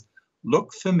says,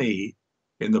 "Look for me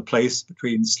in the place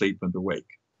between sleep and awake."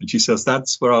 And she says,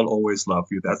 "That's where I'll always love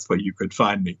you. That's where you could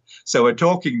find me." So we're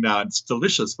talking now, and it's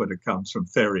delicious when it comes from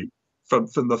the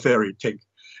fairy Tink.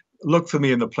 Look for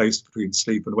me in the place between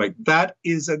sleep and awake. That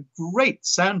is a great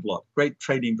sandlot, great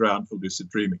training ground for lucid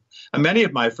dreaming. And many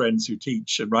of my friends who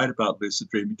teach and write about lucid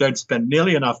dreaming don't spend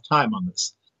nearly enough time on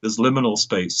this. There's liminal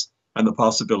space and the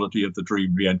possibility of the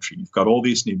dream reentry. You've got all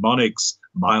these mnemonics,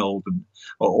 mild, and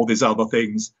all these other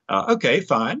things. Okay,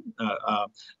 fine.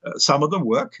 Some of them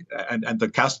work, and the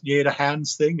Castaneda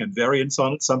hands thing and variants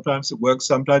on it. Sometimes it works,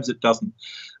 sometimes it doesn't.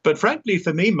 But frankly,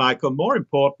 for me, Michael, more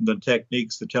important than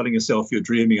techniques for telling yourself you're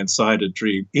dreaming inside a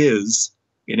dream is,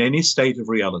 in any state of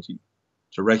reality,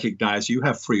 to recognize you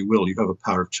have free will, you have a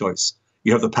power of choice.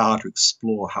 You have the power to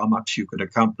explore how much you can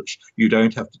accomplish. You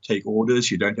don't have to take orders.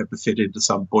 You don't have to fit into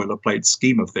some boilerplate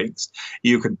scheme of things.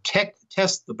 You can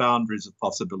test the boundaries of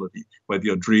possibility, whether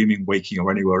you're dreaming, waking,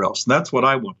 or anywhere else. And that's what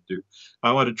I want to do.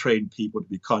 I want to train people to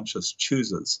be conscious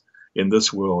choosers in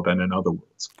this world and in other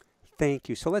worlds. Thank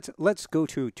you. So let's go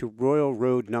to Royal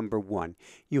Road number 1.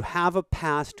 You have a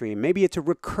past dream. Maybe it's a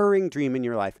recurring dream in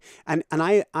your life. And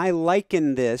I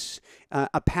liken this,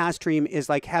 a past dream is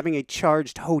like having a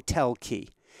charged hotel key.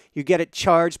 You get it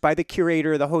charged by the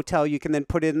curator of the hotel. You can then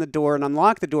put it in the door and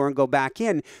unlock the door and go back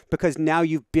in because now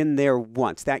you've been there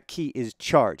once. That key is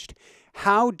charged.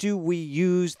 How do we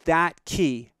use that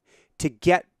key to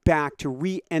get back, to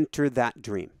re-enter that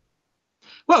dream?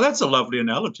 Well, that's a lovely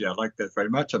analogy. I like that very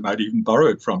much. I might even borrow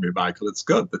it from you, Michael. It's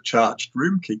good, the charged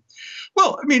room key.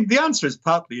 Well, I mean, the answer is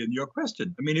partly in your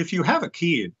question. I mean, if you have a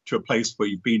key to a place where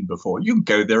you've been before, you can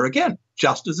go there again,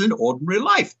 just as in ordinary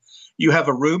life. You have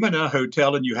a room in a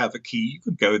hotel and you have a key, you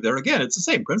can go there again. It's the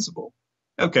same principle.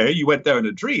 Okay, you went there in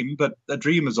a dream, but a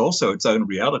dream is also its own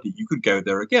reality. You could go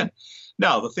there again.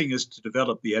 Now, the thing is to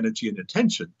develop the energy and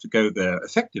attention to go there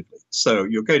effectively. So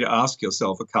you're going to ask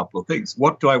yourself a couple of things.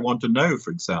 What do I want to know,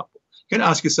 for example? You can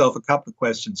ask yourself a couple of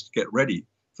questions to get ready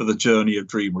for the journey of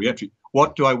dream reentry.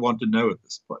 What do I want to know at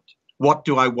this point? What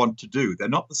do I want to do? They're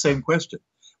not the same question.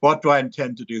 What do I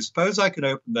intend to do? Suppose I can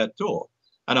open that door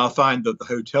and I'll find that the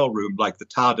hotel room, like the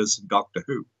TARDIS in Doctor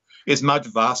Who, is much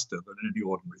vaster than any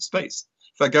ordinary space.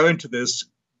 If I go into this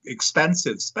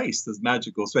expansive space, this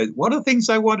magical space, what are the things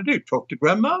I want to do? Talk to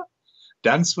grandma?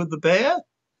 Dance with the bear?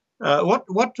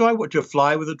 What do I want to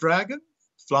fly with a dragon?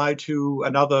 Fly to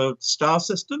another star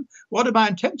system? What are my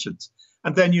intentions?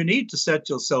 And then you need to set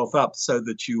yourself up so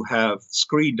that you have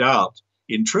screened out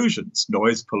intrusions,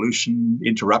 noise, pollution,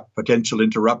 potential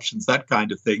interruptions, that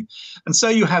kind of thing. And so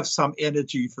you have some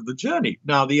energy for the journey.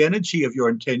 Now, the energy of your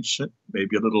intention,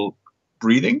 maybe a little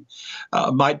breathing,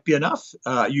 might be enough.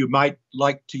 You might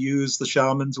like to use the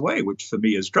shaman's way, which for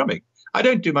me is drumming. I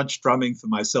don't do much drumming for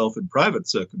myself in private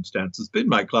circumstances, but in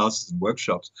my classes and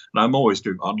workshops, and I'm always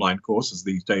doing online courses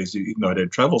these days, even though I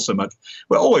don't travel so much,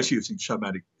 we're always using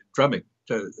shamanic drumming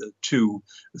to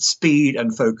speed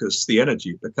and focus the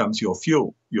energy. It becomes your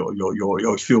fuel,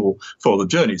 your fuel for the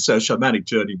journey. So shamanic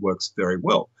journey works very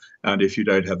well. And if you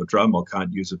don't have a drum or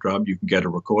can't use a drum, you can get a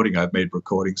recording. I've made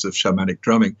recordings of shamanic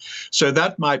drumming. So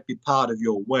that might be part of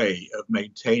your way of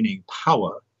maintaining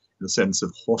power, in the sense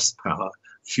of horsepower,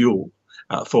 fuel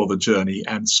for the journey,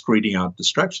 and screening out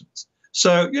distractions.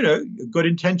 So, good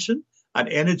intention, an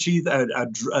energy,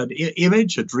 an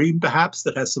image, a dream perhaps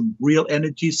that has some real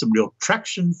energy, some real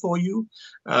traction for you,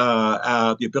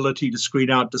 the ability to screen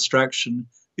out distraction,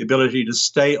 the ability to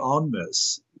stay on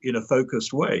this in a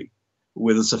focused way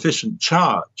with a sufficient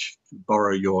charge, to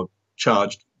borrow your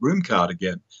charged room card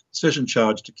again, sufficient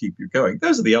charge to keep you going.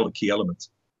 Those are the key elements.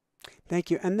 Thank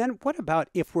you. And then what about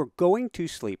if we're going to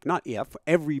sleep? Not if,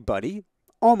 everybody,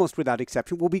 almost without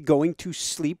exception, will be going to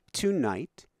sleep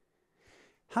tonight.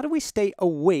 How do we stay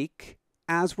awake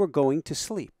as we're going to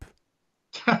sleep?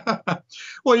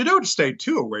 Well, you don't stay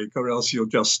too awake, or else you'll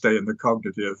just stay in the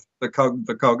cognitive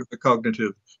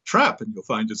trap, and you'll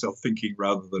find yourself thinking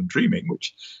rather than dreaming,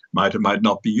 which might or might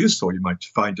not be useful. You might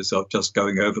find yourself just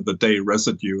going over the day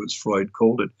residue, as Freud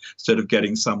called it, instead of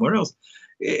getting somewhere else.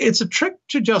 It's a trick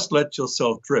to just let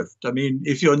yourself drift. I mean,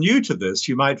 if you're new to this,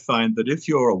 you might find that if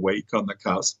you're awake on the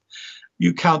cusp,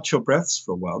 you count your breaths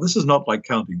for a while. This is not like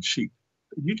counting sheep.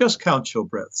 you just count your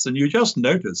breaths, and you just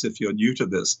notice, if you're new to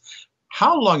this,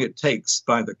 how long it takes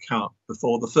by the count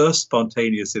before the first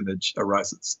spontaneous image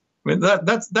arises. I mean,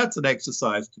 that's an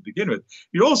exercise to begin with.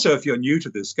 You also, if you're new to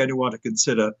this, going to want to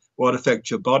consider what effect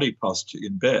your body posture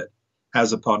in bed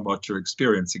has upon what you're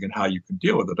experiencing and how you can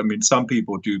deal with it. I mean, some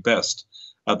people do best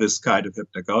this kind of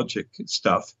hypnagogic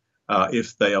stuff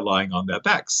if they are lying on their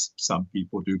backs. Some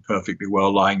people do perfectly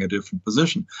well lying in a different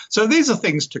position. So these are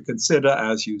things to consider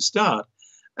as you start.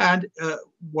 And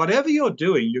whatever you're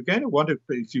doing, you're going to want to,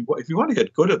 if you want to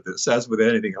get good at this, as with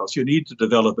anything else, you need to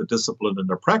develop a discipline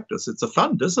and a practice. It's a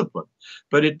fun discipline,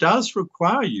 but it does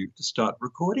require you to start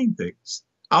recording things.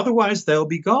 Otherwise, they'll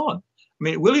be gone. I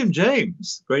mean, William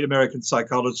James, great American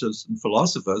psychologist and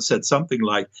philosopher, said something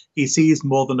like he sees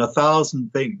more than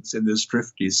 1,000 things in this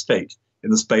drifty state in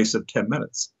the space of 10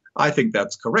 minutes. I think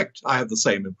that's correct. I have the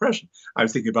same impression. I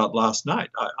was thinking about last night.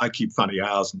 I keep funny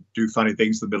hours and do funny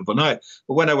things in the middle of the night.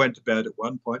 But when I went to bed at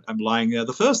one point, I'm lying there.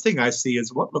 The first thing I see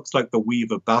is what looks like the weave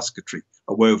of basketry,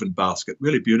 a woven basket,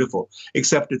 really beautiful,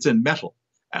 except it's in metal.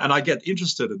 And I get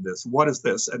interested in this. What is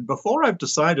this? And before I've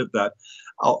decided that,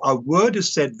 a word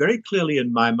is said very clearly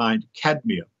in my mind,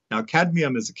 cadmium. Now,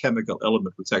 cadmium is a chemical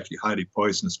element which is actually highly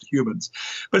poisonous to humans.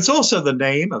 But it's also the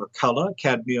name of a color,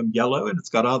 cadmium yellow, and it's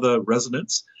got other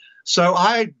resonance. So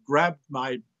I grabbed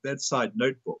my bedside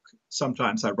notebook.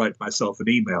 Sometimes I write myself an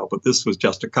email, but this was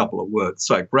just a couple of words.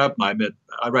 So I grabbed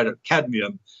I write a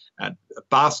cadmium and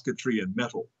basketry and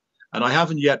metal. And I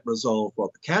haven't yet resolved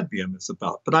what the cadmium is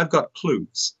about, but I've got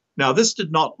clues. Now, this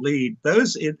did not lead,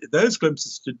 those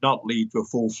glimpses did not lead to a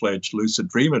full-fledged lucid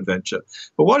dream adventure.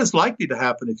 But what is likely to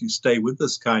happen if you stay with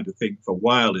this kind of thing for a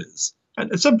while is,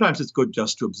 and sometimes it's good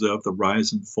just to observe the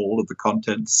rise and fall of the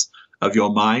contents of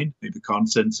your mind, maybe the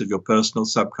contents of your personal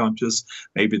subconscious,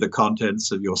 maybe the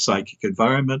contents of your psychic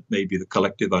environment, maybe the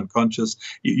collective unconscious.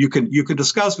 You can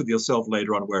discuss with yourself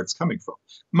later on where it's coming from.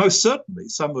 Most certainly,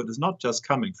 some of it is not just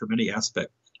coming from any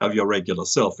aspect of your regular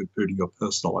self, including your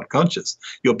personal unconscious.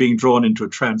 You're being drawn into a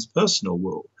transpersonal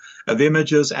world of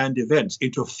images and events,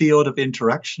 into a field of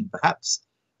interaction, perhaps,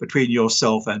 between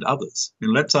yourself and others.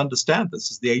 And let's understand this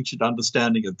as the ancient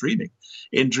understanding of dreaming.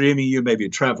 In dreaming, you may be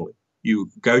traveling.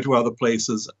 You go to other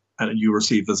places and you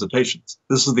receive visitations.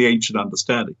 This is the ancient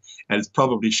understanding, and it's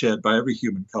probably shared by every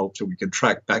human culture we can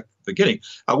track back to the beginning.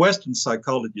 Western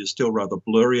psychology is still rather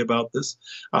blurry about this.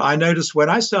 I noticed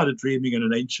when I started dreaming in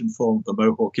an ancient form of the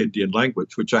Mohawk Indian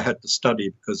language, which I had to study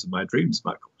because of my dreams,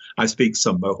 Michael. I speak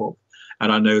some Mohawk,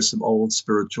 and I know some old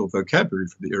spiritual vocabulary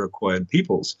from the Iroquoian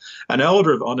peoples. An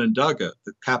elder of Onondaga,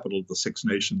 the capital of the Six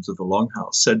Nations of the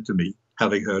Longhouse, said to me,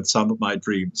 having heard some of my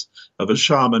dreams of a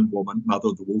shaman woman, mother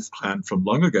of the Wolf clan from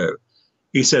long ago,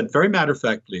 he said very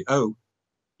matter-of-factly, "Oh,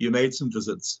 you made some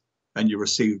visits and you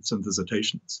received some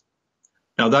visitations."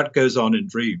 Now that goes on in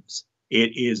dreams.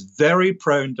 It is very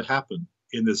prone to happen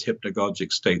in this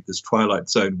hypnagogic state, this twilight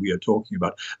zone we are talking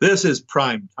about. This is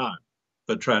prime time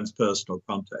for transpersonal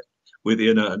contact with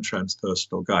inner and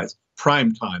transpersonal guides.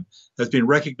 Prime time has been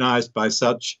recognized by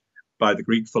the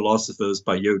Greek philosophers,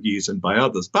 by yogis, and by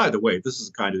others. By the way, this is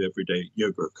a kind of everyday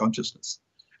yoga of consciousness.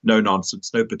 No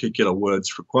nonsense, no particular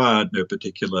words required, no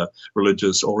particular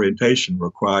religious orientation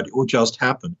required. It will just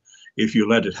happen if you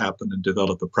let it happen and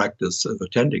develop a practice of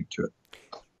attending to it.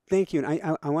 Thank you.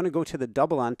 And I want to go to the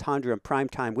double entendre and prime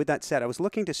time. With that said, I was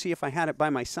looking to see if I had it by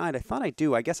my side. I thought I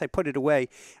do. I guess I put it away.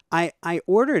 I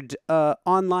ordered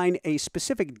online a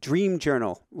specific dream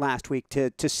journal last week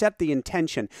to set the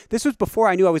intention. This was before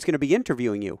I knew I was going to be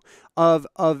interviewing you, of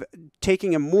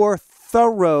taking a more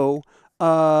thorough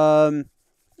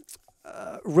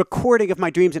recording of my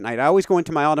dreams at night. I always go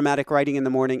into my automatic writing in the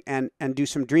morning and do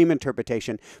some dream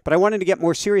interpretation. But I wanted to get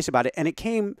more serious about it. And it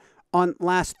came on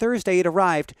last Thursday. It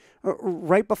arrived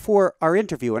right before our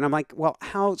interview. And I'm like, well,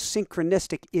 how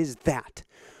synchronistic is that?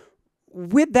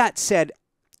 With that said,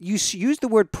 you used the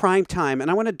word prime time,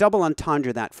 and I want to double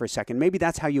entendre that for a second. Maybe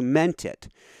that's how you meant it,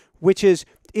 which is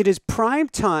it is prime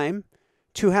time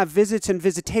to have visits and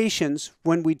visitations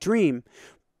when we dream.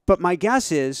 But my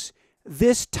guess is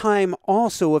this time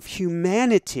also of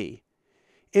humanity,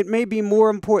 it may be more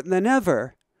important than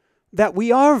ever that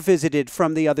we are visited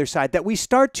from the other side, that we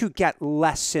start to get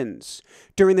lessons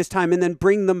during this time and then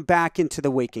bring them back into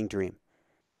the waking dream.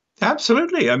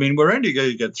 Absolutely. I mean, we're only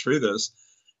going to get through this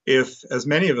if as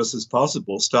many of us as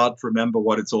possible start to remember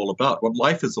what it's all about, what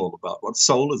life is all about, what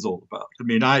soul is all about. I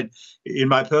mean, in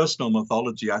my personal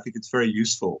mythology, I think it's very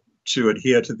useful to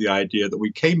adhere to the idea that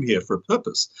we came here for a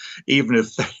purpose, even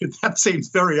if that seems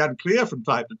very unclear from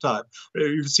time to time.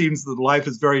 It seems that life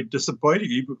is very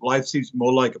disappointing. Life seems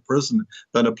more like a prison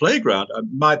than a playground.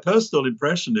 My personal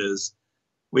impression is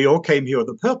we all came here with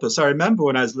a purpose. I remember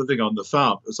when I was living on the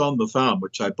farm, it was on the farm,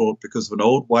 which I bought because of an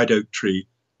old white oak tree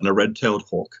and a red-tailed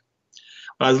hawk.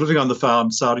 When I was living on the farm,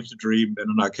 starting to dream in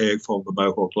an archaic form of the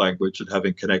Mohawk language and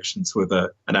having connections with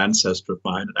an ancestor of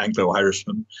mine, an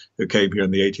Anglo-Irishman who came here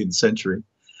in the 18th century.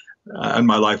 And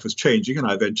my life was changing, and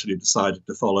I eventually decided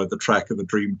to follow the track of a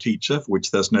dream teacher, for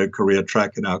which there's no career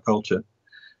track in our culture.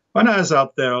 When I was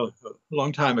out there a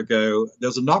long time ago, there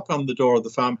was a knock on the door of the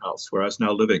farmhouse where I was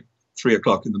now living, 3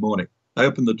 o'clock in the morning. I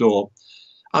opened the door.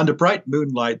 Under bright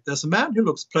moonlight, there's a man who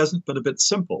looks pleasant but a bit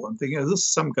simple. I'm thinking, is this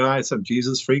some guy, some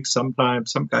Jesus freak, some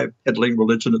guy peddling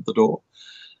religion at the door?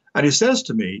 And he says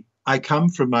to me, I come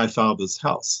from my father's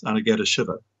house, and I get a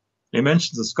shiver. He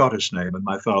mentions a Scottish name, and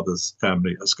my father's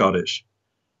family are Scottish.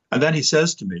 And then he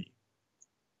says to me,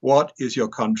 what is your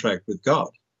contract with God?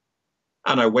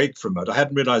 And I wake from it. I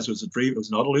hadn't realized it was a dream. It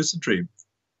was not a lucid dream,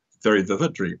 a very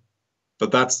vivid dream.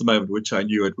 But that's the moment in which I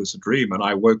knew it was a dream, and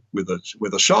I woke with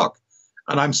a shock.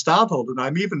 And I'm startled, and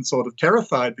I'm even sort of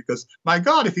terrified because, my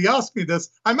God, if he asked me this,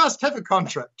 I must have a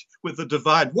contract with the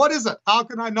divine. What is it? How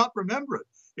can I not remember it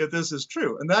if this is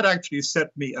true? And that actually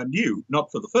set me anew,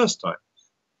 not for the first time,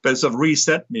 but it's sort of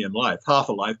reset me in life, half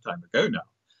a lifetime ago now,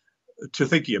 to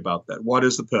thinking about that. What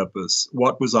is the purpose?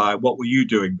 What was I? What were you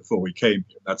doing before we came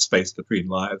here? That space between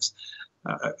lives,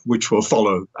 which will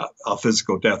follow our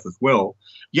physical death as well.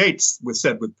 Yeats was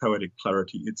said with poetic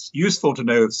clarity, it's useful to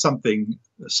know something,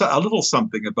 a little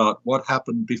something about what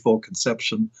happened before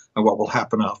conception and what will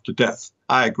happen after death.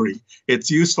 I agree. It's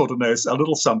useful to know a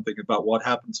little something about what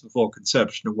happens before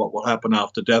conception and what will happen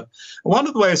after death. And one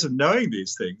of the ways of knowing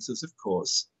these things is, of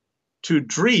course, to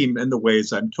dream in the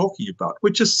ways I'm talking about,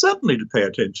 which is certainly to pay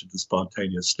attention to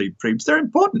spontaneous sleep dreams. They're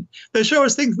important. They show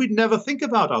us things we'd never think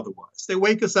about otherwise. They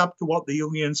wake us up to what the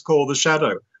Jungians call the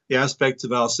shadow, the aspects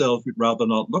of ourselves we'd rather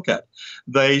not look at.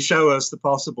 They show us the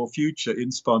possible future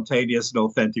in spontaneous and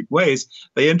authentic ways.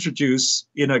 They introduce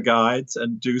inner guides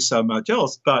and do so much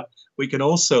else, but we can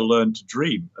also learn to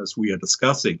dream, as we are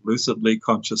discussing, lucidly,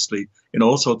 consciously, in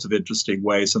all sorts of interesting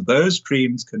ways. And those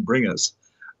dreams can bring us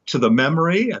to the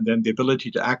memory and then the ability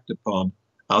to act upon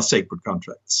our sacred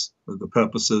contracts, the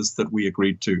purposes that we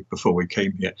agreed to before we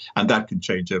came here. And that can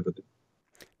change everything.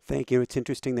 Thank you. It's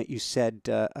interesting that you said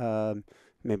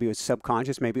maybe it was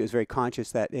subconscious, maybe it was very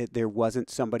conscious that there wasn't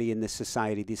somebody in this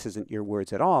society, this isn't your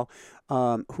words at all,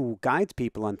 who guides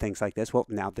people on things like this. Well,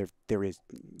 now there is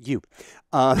you.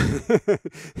 Well,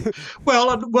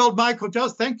 Michael,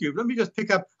 just thank you. Let me just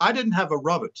pick up. I didn't have a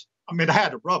Robert. I mean, I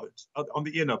had a Robert on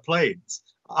the inner planes.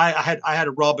 I had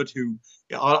a Robert who,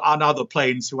 on other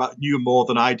planes, who knew more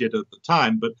than I did at the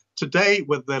time. But today,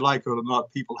 whether they like it or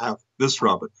not, people have this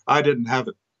Robert. I didn't have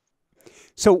it.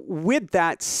 So with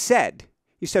that said,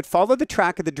 you said, follow the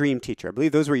track of the dream teacher. I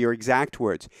believe those were your exact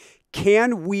words.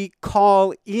 Can we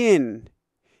call in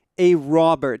a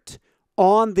Robert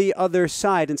on the other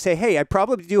side and say, hey, I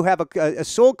probably do have a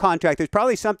soul contract. There's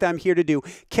probably something I'm here to do.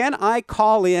 Can I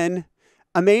call in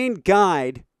a main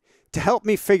guide to help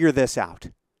me figure this out?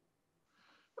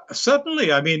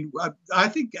 Certainly. I mean, I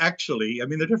think actually, I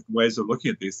mean, there are different ways of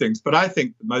looking at these things, but I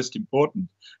think the most important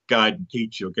guide and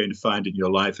teacher you're going to find in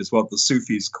your life is what the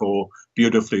Sufis call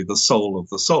beautifully the soul of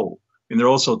the soul. And there are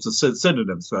all sorts of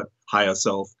synonyms for higher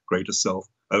self, greater self,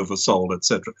 over soul,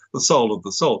 etc. The soul of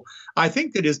the soul. I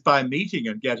think it is by meeting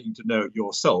and getting to know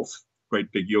yourself, great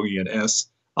big Jungian S,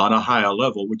 on a higher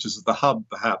level, which is the hub,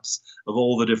 perhaps, of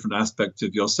all the different aspects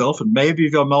of yourself and maybe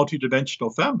of your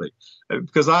multidimensional family.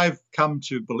 Because I've come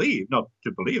to believe, not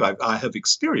to believe, I have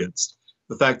experienced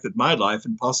the fact that my life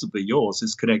and possibly yours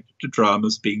is connected to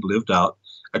dramas being lived out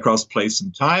across place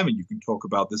and time. And you can talk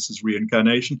about this as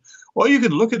reincarnation, or you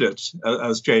can look at it,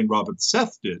 as Jane Roberts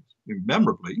Seth did,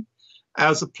 memorably,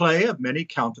 as a play of many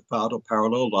counterpart or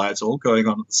parallel lives all going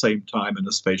on at the same time in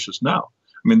a spacious now.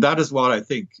 I mean, that is what I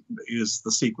think is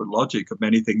the secret logic of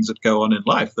many things that go on in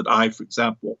life, that I, for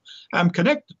example, am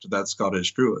connected to that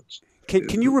Scottish Druid.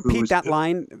 Can you repeat that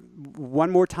line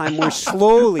one more time, more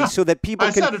slowly, so that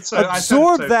people can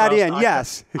absorb that in?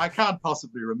 Yes. I can't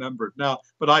possibly remember it now,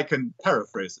 but I can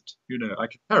paraphrase it. You know, I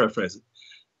can paraphrase it.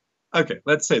 Okay,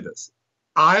 let's say this.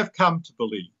 I have come to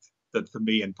believe that for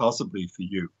me and possibly for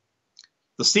you,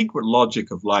 the secret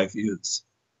logic of life is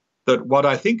that what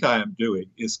I think I am doing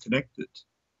is connected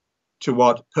to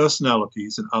what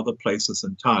personalities in other places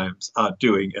and times are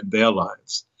doing in their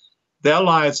lives. Their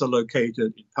lives are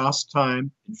located in past time,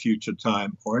 in future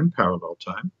time, or in parallel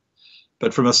time.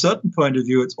 But from a certain point of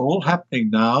view, it's all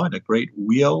happening now in a great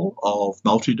wheel of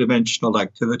multidimensional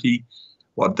activity.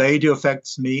 What they do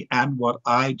affects me, and what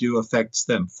I do affects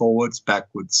them, forwards,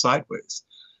 backwards, sideways.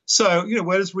 So,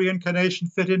 where does reincarnation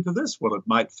fit into this? Well, it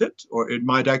might fit, or it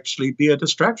might actually be a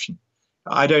distraction.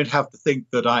 I don't have to think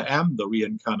that I am the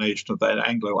reincarnation of that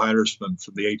Anglo-Irishman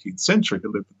from the 18th century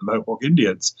who lived with the Mohawk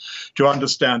Indians to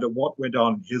understand that what went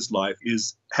on in his life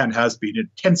is and has been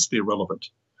intensely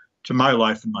relevant to my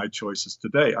life and my choices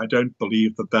today. I don't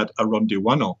believe that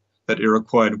Arundiwano, that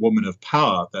Iroquois woman of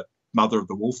power, that mother of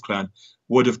the Wolf Clan,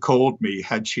 would have called me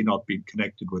had she not been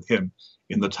connected with him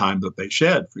in the time that they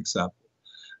shared, for example.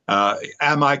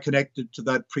 Am I connected to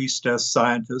that priestess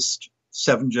scientist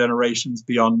 7 generations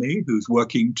beyond me who's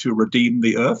working to redeem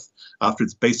the earth after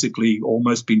it's basically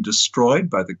almost been destroyed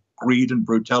by the greed and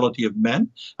brutality of men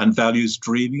and values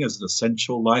dreaming as an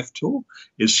essential life tool?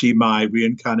 Is she my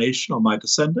reincarnation or my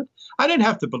descendant? I don't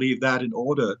have to believe that in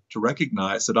order to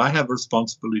recognize that I have a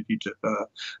responsibility to her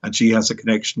and she has a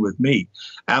connection with me.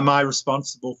 Am I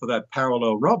responsible for that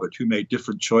parallel Robert who made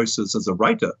different choices as a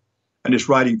writer and is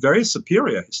writing very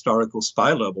superior historical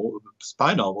spy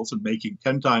novels and making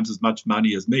 10 times as much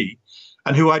money as me,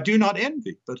 and who I do not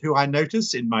envy, but who I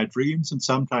notice in my dreams and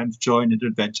sometimes join in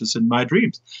adventures in my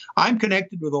dreams? I'm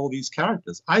connected with all these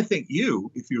characters. I think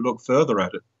you, if you look further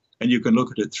at it, and you can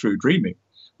look at it through dreaming,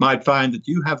 might find that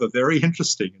you have a very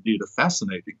interesting, indeed a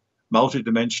fascinating,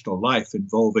 multidimensional life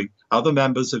involving other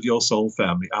members of your soul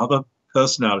family, other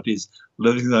personalities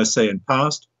living, as I say, in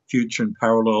past, future, and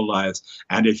parallel lives.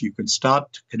 And if you can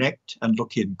start to connect and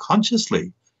look in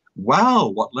consciously, wow,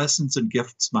 what lessons and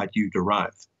gifts might you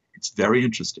derive? It's very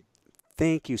interesting.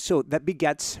 Thank you. So that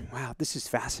begets, wow, this is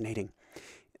fascinating.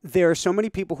 There are so many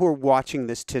people who are watching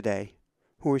this today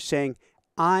who are saying,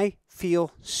 I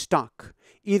feel stuck.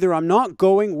 Either I'm not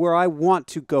going where I want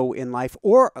to go in life,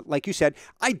 or like you said,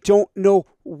 I don't know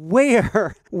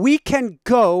where. We can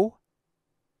go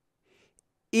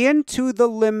into the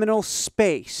liminal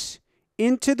space,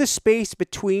 into the space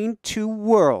between two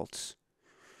worlds.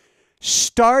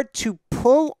 Start to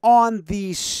pull on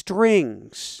these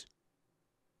strings.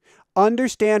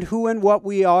 Understand who and what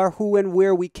we are, who and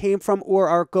where we came from or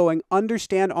are going.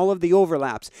 Understand all of the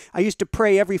overlaps. I used to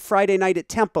pray every Friday night at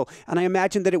temple, and I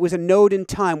imagined that it was a node in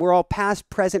time. We're all past,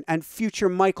 present, and future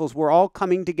Michaels. We're all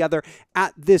coming together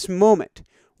at this moment.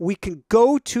 We can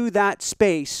go to that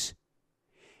space,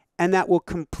 and that will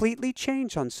completely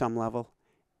change on some level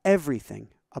everything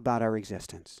about our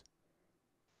existence.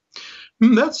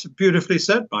 That's beautifully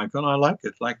said, Michael. I like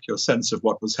it, like your sense of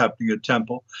what was happening at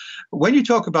Temple. When you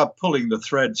talk about pulling the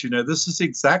threads, this is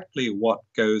exactly what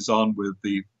goes on with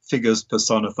the figures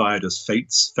personified as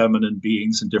fates, feminine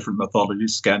beings in different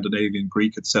mythologies, Scandinavian,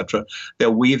 Greek, etc.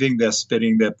 They're weaving, they're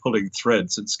spinning, they're pulling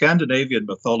threads. In Scandinavian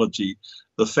mythology,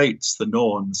 the fates, the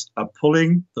Norns, are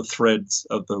pulling the threads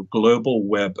of the global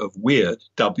web of weird,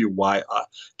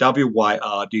 W-Y-R-D.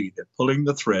 They're pulling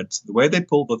the threads. The way they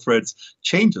pull the threads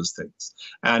changes things.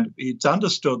 And it's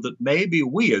understood that maybe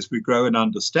we, as we grow in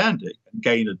understanding and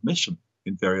gain admission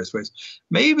in various ways,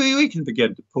 maybe we can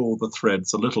begin to pull the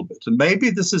threads a little bit. And maybe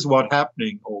this is what's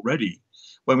happening already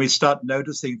when we start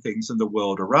noticing things in the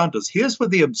world around us. Here's where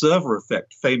the observer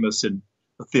effect, famous in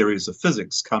the theories of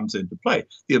physics, comes into play.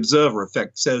 The observer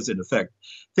effect says, in effect,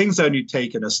 things only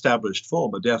take an established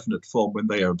form, a definite form, when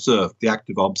they are observed. The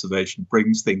act of observation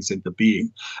brings things into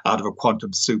being out of a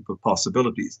quantum soup of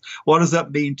possibilities. What does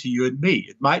that mean to you and me?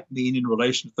 It might mean in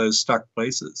relation to those stuck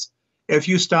places. If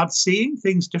you start seeing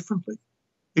things differently,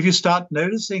 if you start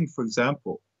noticing, for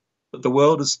example, that the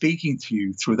world is speaking to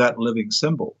you through that living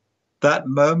symbol, that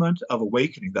moment of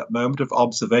awakening, that moment of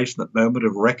observation, that moment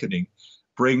of reckoning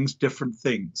brings different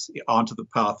things onto the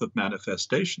path of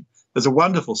manifestation. There's a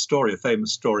wonderful story, a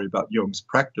famous story about Jung's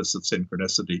practice of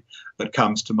synchronicity that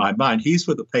comes to my mind. He's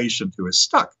with a patient who is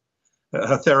stuck.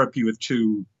 Her therapy with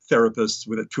 2 therapists,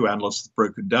 with 2 analysts, has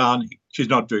broken down. She's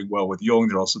not doing well with Jung.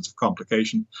 There are all sorts of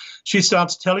complications. She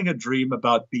starts telling a dream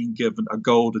about being given a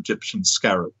gold Egyptian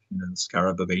scarab, the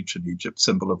scarab of ancient Egypt,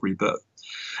 symbol of rebirth.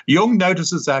 Jung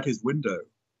notices at his window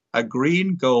a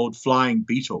green gold flying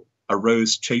beetle, a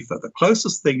rose chafer, the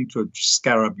closest thing to a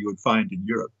scarab you would find in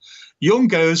Europe. Jung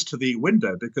goes to the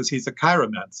window because he's a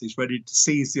chiromancer. He's ready to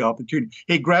seize the opportunity.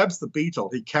 He grabs the beetle.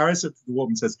 He carries it to the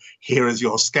woman and says, "Here is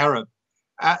your scarab."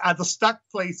 And the stuck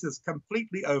place is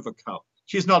completely overcome.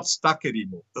 She's not stuck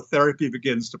anymore. The therapy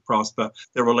begins to prosper.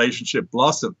 The relationship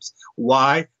blossoms.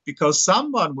 Why? Because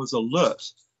someone was alert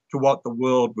to what the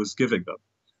world was giving them.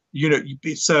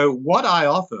 So what I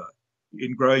offer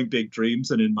in Growing Big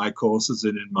Dreams and in my courses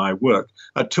and in my work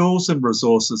are tools and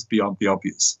resources beyond the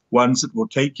obvious, ones that will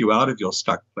take you out of your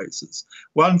stuck places,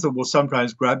 ones that will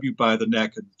sometimes grab you by the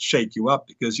neck and shake you up,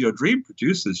 because your dream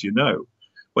producers,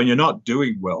 when you're not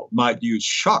doing well, might use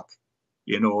shock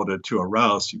in order to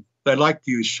arouse you. They like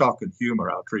to use shock and humor,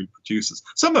 our dream producers.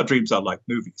 Some of our dreams are like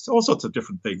movies, all sorts of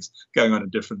different things going on in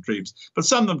different dreams. But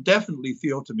some of them definitely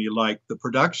feel to me like the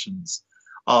productions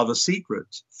of a secret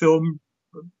film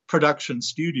production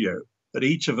studio that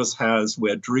each of us has,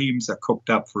 where dreams are cooked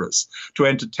up for us to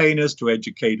entertain us, to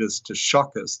educate us, to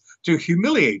shock us, to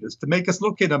humiliate us, to make us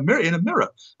look in a mirror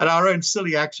at our own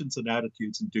silly actions and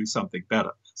attitudes and do something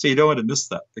better. So you don't want to miss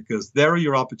that, because there are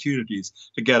your opportunities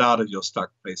to get out of your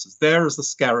stuck places. There is the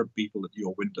scarab beetle at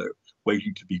your window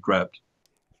waiting to be grabbed.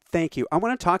 Thank you. I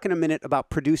want to talk in a minute about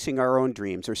producing our own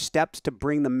dreams, or steps to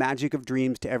bring the magic of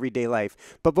dreams to everyday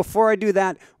life. But before I do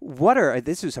that,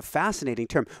 this is a fascinating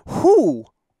term. Who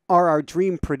are our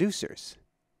dream producers?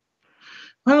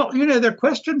 Well, there are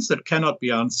questions that cannot be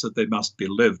answered. They must be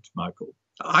lived, Michael.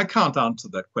 I can't answer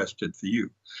that question for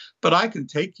you, but I can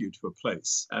take you to a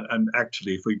place. And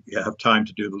actually, if we have time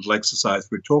to do the little exercise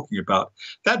we're talking about,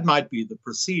 that might be the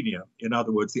proscenium. In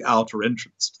other words, the outer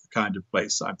entrance to the kind of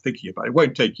place I'm thinking about. It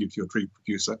won't take you to your dream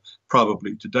producer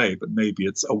probably today, but maybe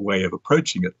it's a way of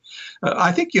approaching it.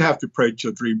 I think you have to approach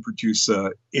your dream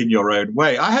producer in your own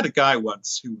way. I had a guy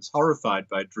once who was horrified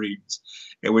by dreams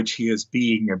in which he is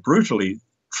being brutally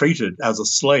treated as a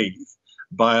slave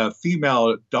by a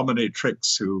female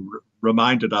dominatrix who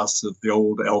reminded us of the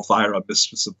old Elvira,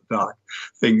 Mistress of the Dark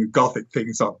gothic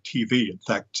things on TV. In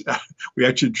fact, we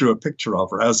actually drew a picture of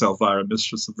her as Elvira,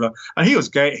 Mistress of the Dark. And he was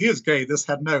gay. He was gay. This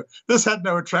had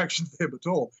no attraction to him at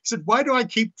all. He said, "Why do I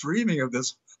keep dreaming of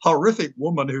this horrific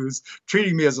woman who's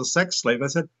treating me as a sex slave?" I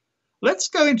said, "Let's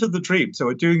go into the dream." So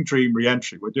we're doing dream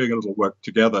reentry. We're doing a little work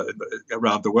together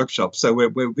around the workshop. So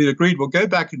we agreed we'll go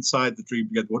back inside the dream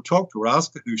together. We'll talk to her,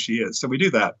 ask her who she is. So we do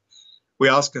that. We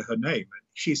ask her name. And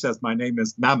she says, "My name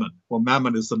is Mammon." Well,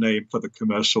 Mammon is the name for the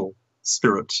commercial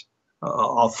spirit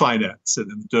of finance, in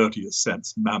the dirtiest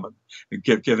sense, Mammon, and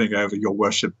giving over your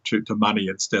worship to money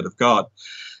instead of God.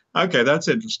 Okay, that's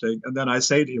interesting. And then I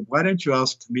say to him, "Why don't you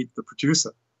ask to meet the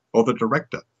producer or the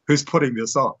director who's putting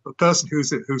this on, the person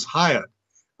who's hired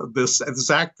this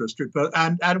actress?"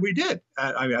 And we did.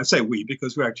 I say we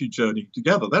because we're actually journeying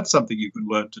together. That's something you can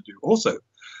learn to do also.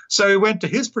 So we went to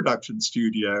his production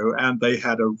studio, and they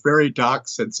had a very dark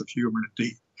sense of humor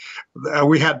indeed.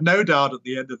 We had no doubt at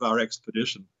the end of our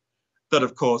expedition that,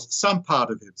 of course, some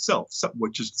part of himself,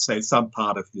 which is to say some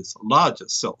part of his larger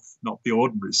self, not the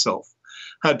ordinary self,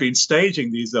 had been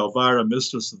staging these Elvira,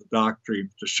 Mistress of the Dark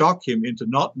dreams to shock him into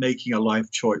not making a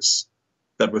life choice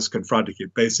that was confronting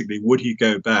him. Basically, would he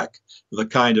go back to the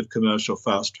kind of commercial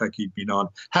fast track he'd been on,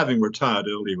 having retired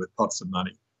early with pots of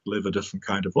money, live a different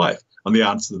kind of life? And the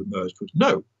answer that emerged was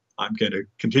no. I'm going to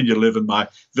continue to live in my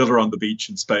villa on the beach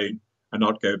in Spain and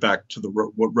not go back to the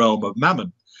realm of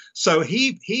Mammon. So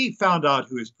he found out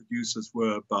who his producers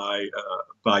were by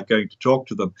going to talk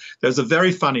to them. There's a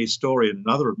very funny story in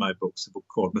another of my books, a book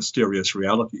called Mysterious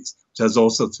Realities, which has all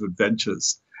sorts of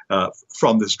adventures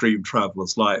from this dream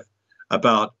traveler's life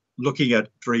about looking at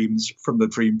dreams from the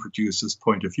dream producer's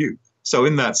point of view. So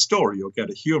in that story, you'll get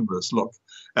a humorous look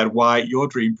at why your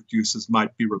dream producers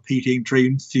might be repeating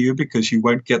dreams to you because you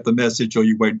won't get the message or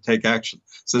you won't take action.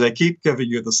 So they keep giving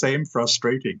you the same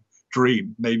frustrating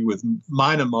dream, maybe with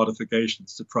minor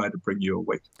modifications to try to bring you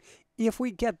awake. If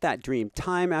we get that dream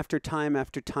time after time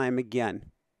after time again,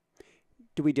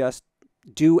 do we just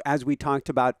do as we talked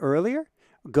about earlier?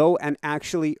 Go and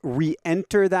actually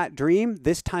re-enter that dream,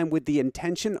 this time with the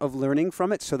intention of learning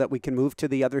from it so that we can move to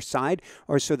the other side,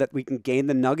 or so that we can gain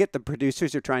the nugget the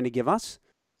producers are trying to give us?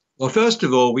 Well, first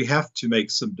of all, we have to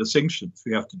make some distinctions.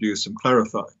 We have to do some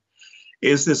clarifying.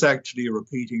 Is this actually a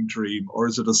repeating dream, or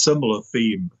is it a similar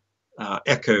theme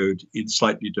echoed in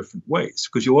slightly different ways?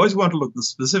 Because you always want to look at the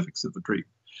specifics of the dream.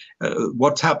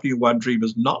 What's happening in one dream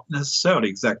is not necessarily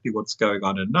exactly what's going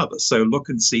on in another. So look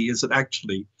and see, is it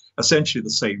actually essentially the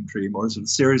same dream, or is it a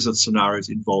series of scenarios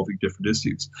involving different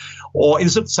issues? Or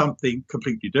is it something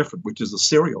completely different, which is a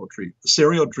serial dream? A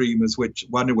serial dream is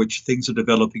one in which things are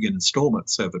developing in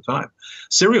installments over time.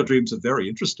 Serial dreams are very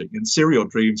interesting. In serial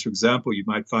dreams, for example, you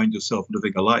might find yourself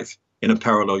living a life in a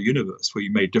parallel universe where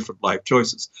you made different life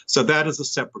choices. So that is a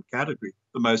separate category,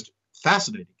 the most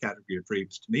fascinating category of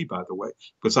dreams to me, by the way,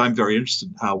 because I'm very interested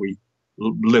in how we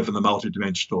live in the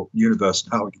multidimensional universe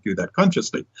and how we can do that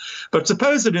consciously. But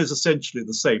suppose it is essentially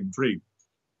the same dream.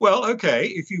 Well, okay,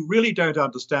 if you really don't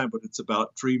understand what it's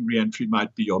about, dream reentry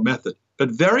might be your method. But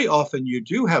very often you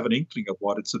do have an inkling of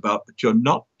what it's about, but you're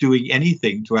not doing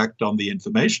anything to act on the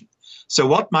information. So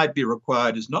what might be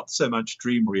required is not so much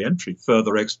dream reentry,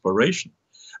 further exploration,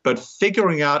 but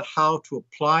figuring out how to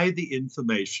apply the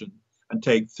information and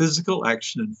take physical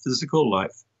action in physical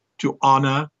life to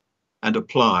honor and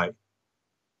apply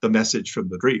the message from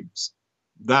the dreams.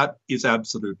 That is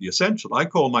absolutely essential. I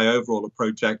call my overall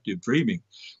approach active dreaming,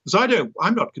 because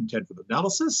I'm not content with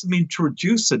analysis. I mean, to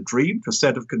reduce a dream to a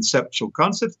set of conceptual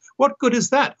concepts, what good is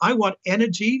that? I want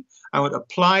energy. I want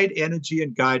applied energy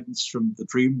and guidance from the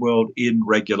dream world in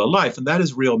regular life. And that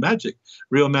is real magic.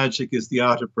 Real magic is the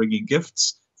art of bringing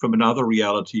gifts from another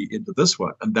reality into this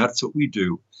one. And that's what we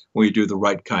do when we do the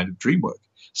right kind of dream work.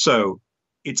 So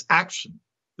it's action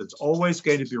that's always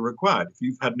going to be required. If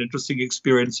you've had an interesting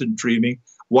experience in dreaming,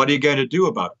 what are you going to do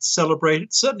about it? Celebrate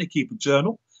it. Certainly keep a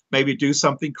journal. Maybe do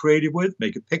something creative with,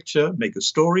 make a picture, make a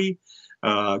story,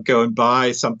 go and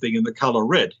buy something in the color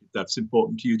red. If that's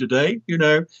important to you today,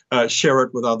 share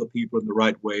it with other people in the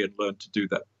right way and learn to do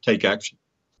that. Take action.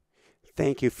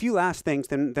 Thank you. A few last things,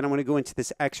 then I want to go into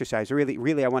this exercise.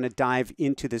 Really, I want to dive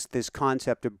into this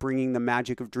concept of bringing the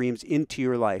magic of dreams into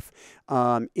your life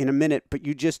in a minute. But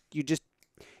you just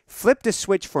flipped a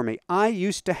switch for me. I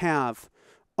used to have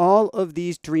all of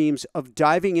these dreams of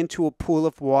diving into a pool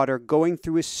of water, going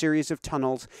through a series of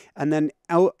tunnels, and then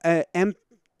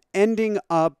ending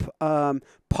up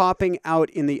popping out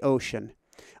in the ocean.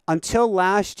 Until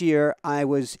last year, I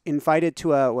was invited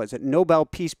to a Nobel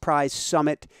Peace Prize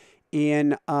summit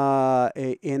in the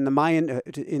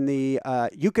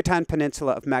Yucatan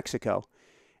Peninsula of Mexico,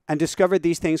 and discovered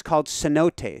these things called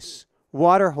cenotes,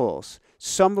 water holes,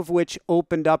 some of which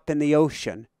opened up in the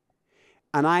ocean.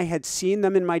 And I had seen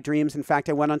them in my dreams. In fact,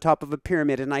 I went on top of a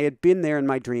pyramid and I had been there in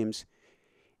my dreams.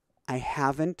 I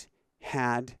haven't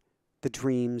had the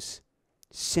dreams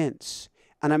since.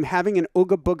 And I'm having an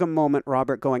ooga booga moment,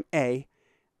 Robert, going, A,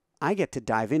 I get to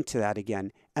dive into that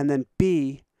again. And then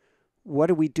B, what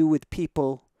do we do with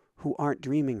people who aren't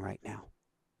dreaming right now?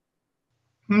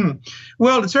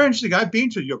 Well, it's very interesting. I've been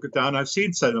to Yucatan. I've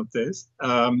seen cenotes.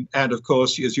 And of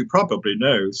course, as you probably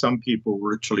know, some people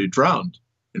were literally drowned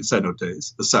in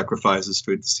cenotes, the sacrifices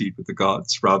to intercede with the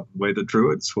gods, rather than the way the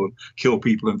druids will kill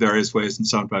people in various ways and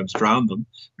sometimes drown them.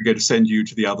 We're going to send you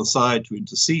to the other side to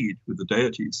intercede with the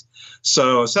deities.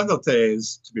 So cenote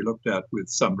is to be looked at with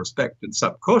some respect and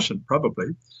some caution, probably.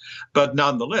 But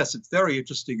nonetheless, it's very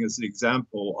interesting as an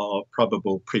example of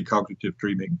probable precognitive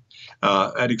dreaming.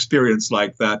 An experience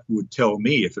like that would tell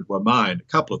me, if it were mine, a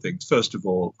couple of things. First of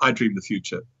all, I dream the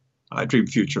future. I dream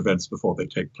future events before they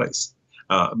take place.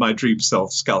 My dream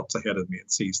self scouts ahead of me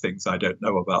and sees things I don't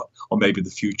know about, or maybe the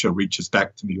future reaches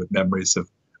back to me with memories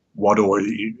of what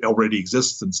already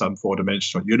exists in some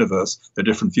four-dimensional universe. There are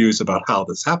different views about how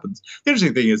this happens. The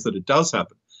interesting thing is that it does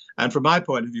happen. And from my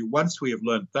point of view, once we have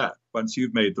learned that, once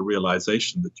you've made the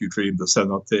realization that you dreamed the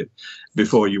cenote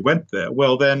before you went there,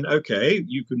 well, then, okay,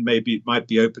 might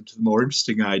be open to the more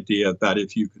interesting idea that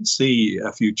if you can see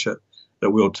a future that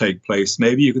will take place,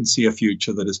 maybe you can see a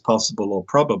future that is possible or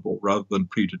probable rather than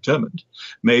predetermined.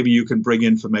 Maybe you can bring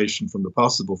information from the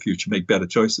possible future, make better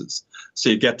choices,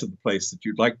 so you get to the place that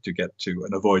you'd like to get to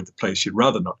and avoid the place you'd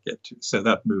rather not get to. So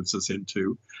that moves us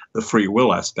into the free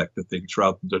will aspect of things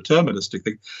rather than deterministic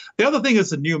things. The other thing is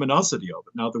the numinosity of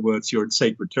it. In other words, you're in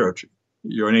sacred territory.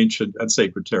 You're in ancient and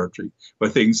sacred territory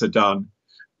where things are done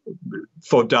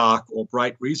for dark or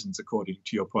bright reasons, according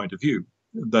to your point of view,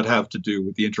 that have to do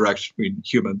with the interaction between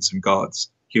humans and gods,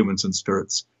 humans and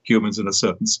spirits, humans in a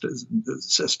certain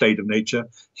state of nature,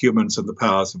 humans and the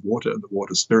powers of water and the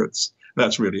water spirits.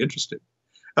 That's really interesting.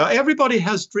 Everybody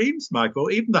has dreams, Michael.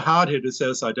 Even the hard-head who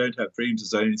says, I don't have dreams,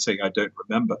 is only saying I don't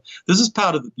remember. This is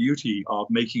part of the beauty of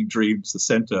making dreams the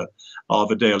center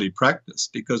of a daily practice,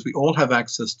 because we all have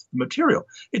access to the material.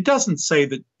 It doesn't say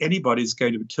that anybody's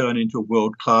going to turn into a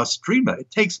world-class dreamer.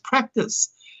 It takes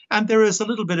practice. And there is a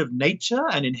little bit of nature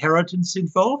and inheritance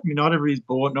involved. I mean, not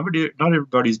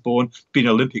everybody's born being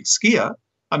an Olympic skier.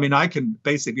 I mean, I can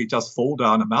basically just fall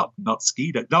down a mountain, not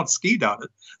ski down it.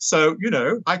 So,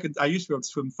 I used to be able to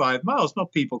swim 5 miles.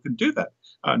 Not people can do that.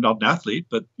 Not an athlete,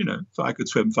 but, if I could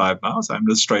swim 5 miles, I'm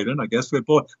an Australian. I guess we're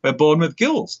born with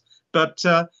gills. But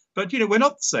we're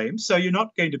not the same. So you're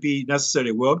not going to be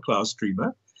necessarily a world-class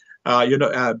dreamer. By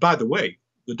the way,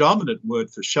 the dominant word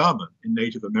for shaman in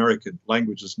Native American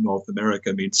languages in North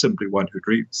America means simply one who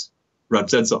dreams.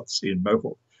 Radzedzos in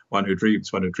Mohawk, one who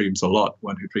dreams a lot,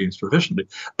 one who dreams proficiently.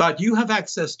 But you have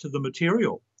access to the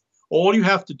material. All you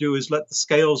have to do is let the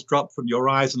scales drop from your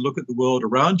eyes and look at the world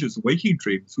around you as a waking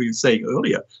dream, as we were saying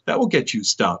earlier. That will get you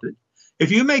started.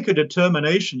 If you make a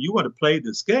determination you want to play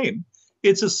this game,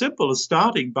 it's as simple as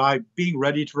starting by being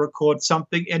ready to record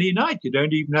something any night. You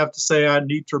don't even have to say, I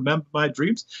need to remember my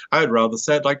dreams. I would rather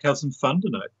say, I'd like to have some fun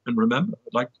tonight and remember.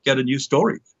 I'd like to get a new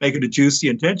story, make it a juicy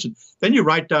intention. Then you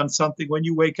write down something when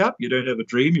you wake up. You don't have a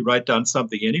dream. You write down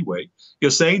something anyway. You're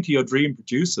saying to your dream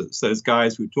producers, those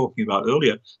guys we were talking about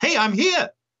earlier, hey, I'm here.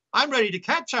 I'm ready to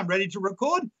catch. I'm ready to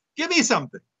record. Give me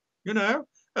something, you know.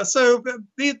 So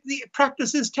the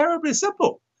practice is terribly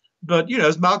simple. But, you know,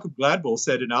 as Malcolm Gladwell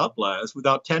said in Outliers,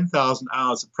 without 10,000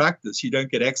 hours of practice, you don't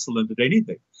get excellent at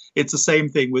anything. It's the same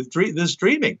thing with this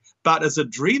dreaming. But as a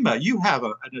dreamer, you have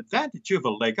an advantage. You have a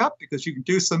leg up because you can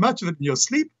do so much of it in your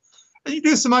sleep. And you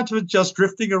do so much of it just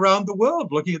drifting around the world,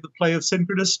 looking at the play of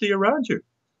synchronicity around you.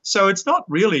 So it's not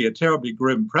really a terribly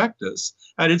grim practice.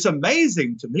 And it's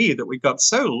amazing to me that we got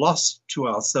so lost to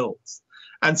ourselves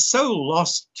and so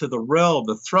lost to the realm,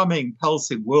 the thrumming,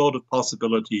 pulsing world of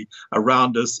possibility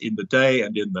around us in the day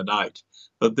and in the night,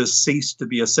 that this ceased to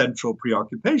be a central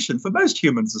preoccupation for most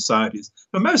human societies,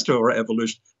 for most of our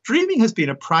evolution. Dreaming has been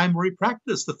a primary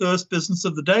practice. The first business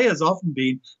of the day has often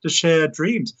been to share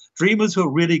dreams. Dreamers who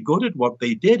are really good at what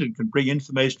they did and can bring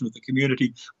information to the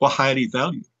community were highly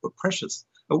valued, were precious.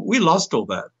 We lost all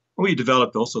that. We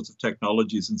developed all sorts of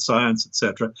technologies and science,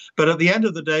 etc. But at the end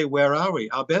of the day, where are we?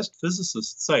 Our best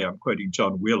physicists say, I'm quoting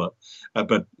John Wheeler,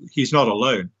 but he's not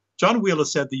alone. John Wheeler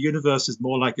said the universe is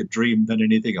more like a dream than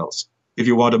anything else. If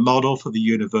you want a model for the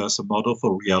universe, a model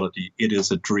for reality, it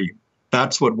is a dream.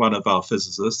 That's what one of our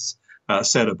physicists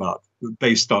said about,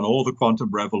 based on all the quantum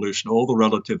revolution, all the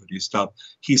relativity stuff.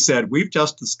 He said, we've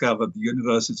just discovered the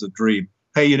universe is a dream.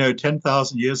 Hey, you know,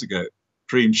 10,000 years ago,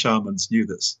 dream shamans knew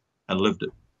this and lived it.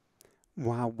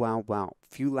 Wow, wow, wow.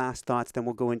 Few last thoughts, then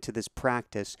we'll go into this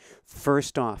practice.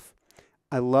 First off,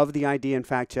 I love the idea. In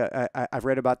fact, I've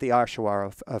read about the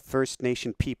Ashawara, a First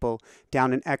Nation people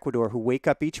down in Ecuador who wake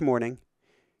up each morning.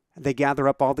 They gather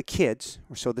up all the kids,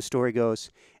 or so the story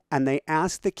goes, and they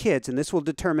ask the kids, and this will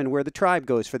determine where the tribe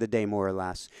goes for the day, more or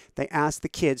less. They ask the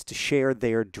kids to share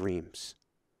their dreams.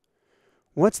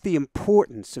 What's the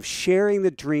importance of sharing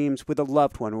the dreams with a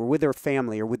loved one or with their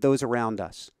family or with those around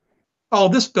us? Oh,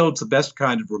 this builds the best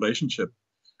kind of relationship.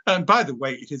 And by the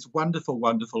way, it is wonderful,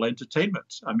 wonderful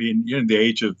entertainment. I mean, you're in the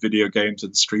age of video games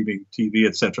and streaming TV,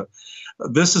 etc.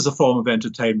 This is a form of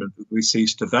entertainment that we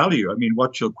cease to value. I mean,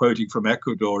 what you're quoting from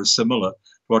Ecuador is similar to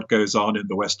what goes on in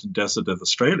the Western desert of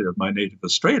Australia, of my native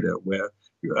Australia, where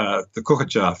the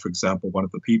Kukacha, for example, one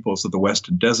of the peoples of the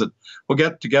Western desert, will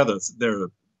get together. They're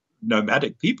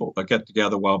nomadic people that get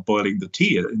together while boiling the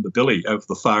tea in the billy over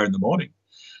the fire in the morning.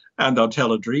 And they'll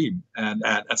tell a dream, and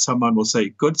someone will say,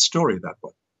 good story, that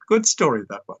one. Good story,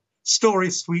 that one.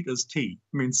 Story sweet as tea.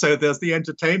 I mean, so there's the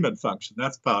entertainment function.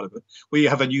 That's part of it. We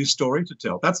have a new story to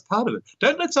tell. That's part of it.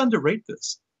 Let's underrate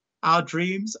this. Our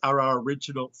dreams are our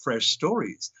original fresh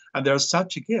stories. And there's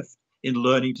such a gift in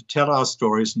learning to tell our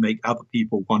stories and make other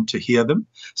people want to hear them.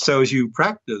 So as you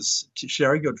practice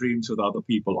sharing your dreams with other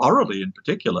people, orally in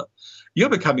particular, you're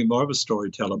becoming more of a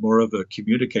storyteller, more of a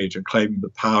communicator, and claiming the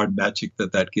power and magic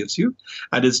that gives you.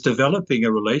 And it's developing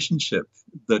a relationship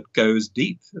that goes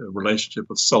deep, a relationship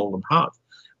of soul and heart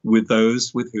with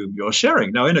those with whom you're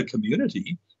sharing. Now, in a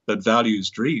community that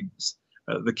values dreams,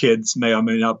 the kids may or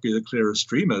may not be the clearest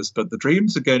dreamers, but the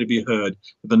dreams are going to be heard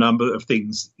with a number of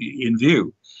things in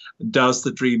view. Does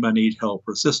the dreamer need help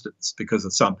or assistance because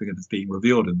of something that is being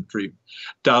revealed in the dream?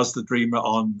 Does the dreamer,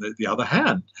 on the other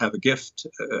hand, have a gift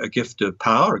of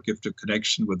power, a gift of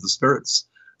connection with the spirits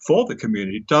for the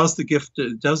community? Does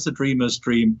the dreamer's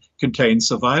dream contain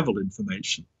survival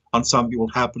information on something that will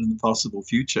happen in the possible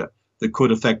future that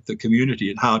could affect the community,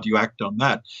 and how do you act on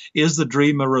that? Is the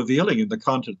dreamer revealing in the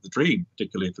content of the dream,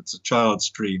 particularly if it's a child's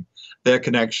dream, their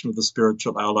connection with a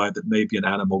spiritual ally that may be an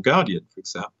animal guardian, for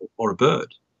example, or a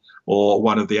bird, or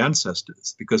one of the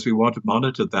ancestors? Because we want to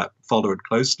monitor that, follow it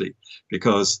closely,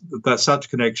 because such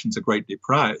connections are greatly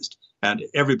prized, and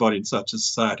everybody in such a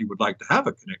society would like to have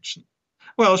a connection.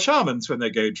 Well, shamans, when they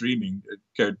go dreaming,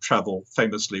 go travel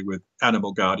famously with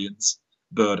animal guardians,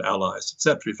 bird allies,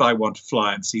 etc. If I want to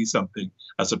fly and see something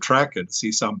as a tracker, to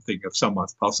see something of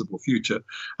someone's possible future,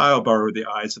 I'll borrow the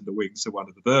eyes and the wings of one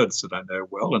of the birds that I know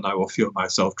well, and I will feel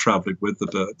myself traveling with the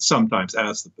bird, sometimes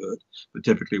as the bird, but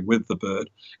typically with the bird,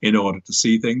 in order to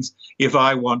see things. If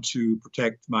I want to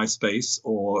protect my space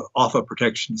or offer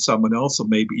protection to someone else, or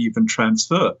maybe even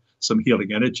transfer some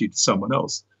healing energy to someone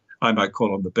else, I might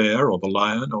call on the bear or the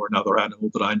lion or another animal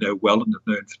that I know well and have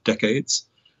known for decades,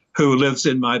 who lives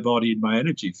in my body, in my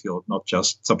energy field, not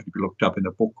just something to be looked up in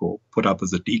a book or put up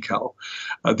as a decal.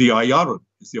 The Ayarun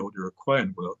is the old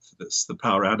Iroquoian word for this. The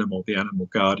power animal, the animal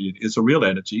guardian, is a real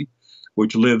energy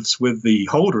which lives with the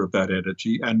holder of that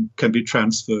energy and can be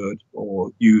transferred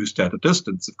or used at a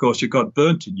distance. Of course, you got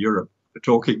burnt in Europe for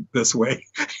talking this way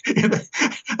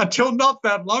until not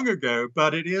that long ago,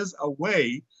 but it is a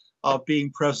way of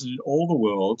being present in all the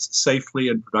worlds safely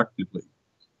and productively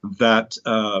that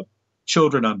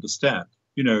children understand.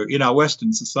 You know, in our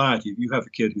Western society, if you have a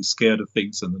kid who's scared of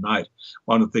things in the night,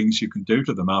 one of the things you can do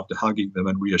to them after hugging them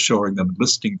and reassuring them and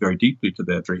listening very deeply to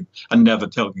their dream and never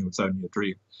telling them it's only a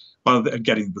dream, and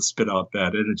getting them to spit out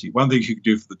bad energy. One thing you can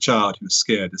do for the child who's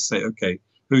scared is say, okay,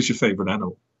 who's your favorite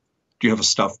animal? Do you have a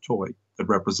stuffed toy that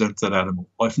represents that animal?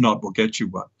 Or if not, we'll get you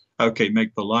one. Okay,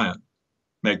 make the lion,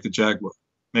 make the jaguar,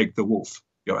 make the wolf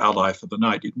your ally for the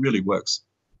night. It really works.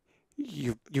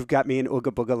 You've got me in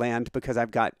Ooga Booga land, because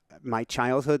I've got my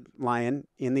childhood lion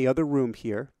in the other room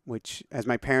here, which, as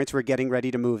my parents were getting ready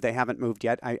to move, they haven't moved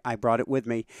yet. I brought it with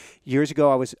me. Years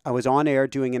ago, I was on air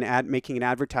doing making an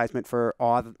advertisement for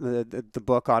the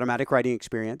book Automatic Writing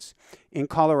Experience in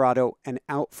Colorado, and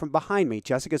out from behind me,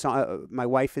 Jessica's my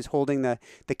wife is holding the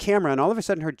camera, and all of a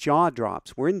sudden her jaw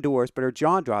drops. We're indoors, but her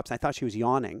jaw drops. I thought she was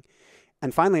yawning,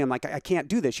 and finally I'm like, I can't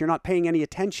do this. You're not paying any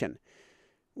attention.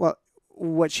 Well,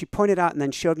 what she pointed out and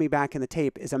then showed me back in the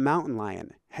tape is a mountain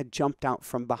lion had jumped out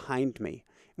from behind me.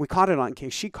 We caught it on,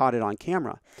 she caught it on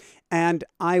camera. And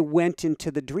I went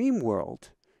into the dream world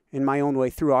in my own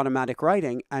way through automatic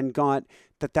writing and got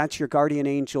that's your guardian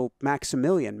angel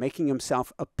Maximilian making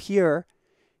himself appear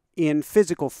in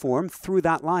physical form through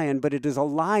that lion, but it is a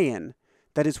lion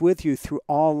that is with you through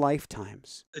all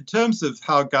lifetimes. In terms of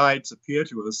how guides appear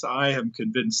to us, I am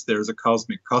convinced there is a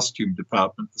cosmic costume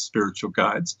department for spiritual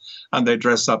guides, and they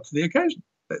dress up for the occasion.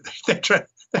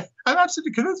 I'm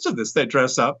absolutely convinced of this. They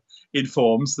dress up in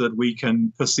forms that we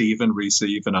can perceive and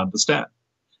receive and understand.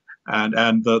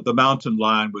 And the mountain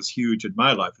lion was huge in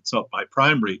my life. It's not my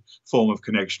primary form of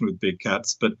connection with big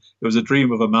cats, but it was a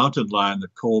dream of a mountain lion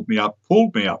that pulled me up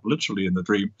literally in the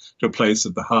dream, to a place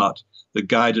of the heart that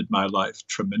guided my life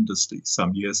tremendously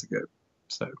some years ago.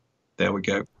 So there we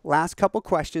go. Last couple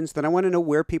questions, then I want to know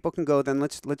where people can go. Then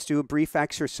let's do a brief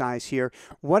exercise here.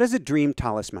 What is a dream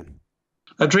talisman?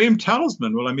 A dream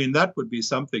talisman? Well, I mean, that would be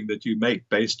something that you make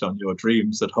based on your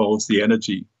dreams that holds the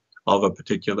energy of a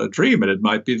particular dream. And it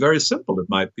might be very simple. It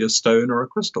might be a stone or a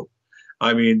crystal.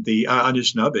 I mean, the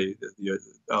Anishinaabe,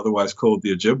 otherwise called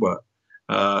the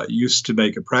Ojibwa, used to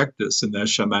make a practice in their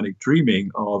shamanic dreaming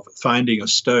of finding a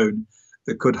stone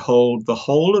that could hold the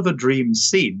whole of a dream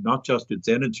scene, not just its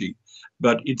energy,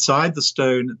 but inside the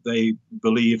stone, they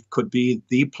believed, could be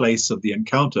the place of the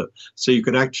encounter. So you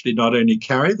could actually not only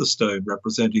carry the stone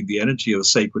representing the energy of a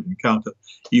sacred encounter,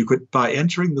 you could, by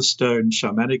entering the stone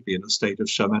shamanically in a state of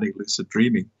shamanic lucid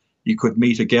dreaming, you could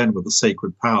meet again with the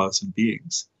sacred powers and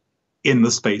beings in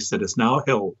the space that is now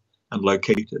held and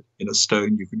located in a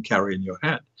stone you can carry in your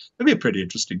hand. That'd be a pretty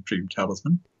interesting dream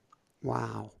talisman.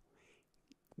 Wow.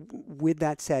 With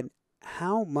that said,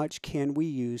 how much can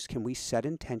we set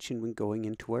intention when going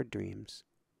into our dreams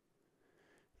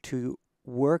to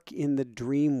work in the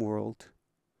dream world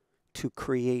to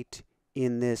create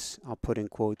in this, I'll put in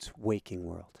quotes, waking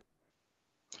world?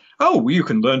 Oh, you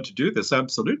can learn to do this,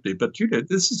 absolutely. But you're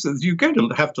going to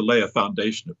have to lay a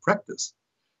foundation of practice.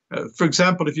 For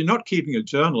example, if you're not keeping a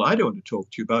journal, I don't want to talk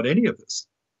to you about any of this.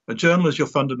 A journal is your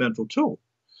fundamental tool.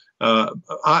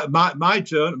 My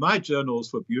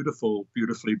journals were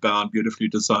beautifully bound, beautifully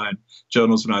designed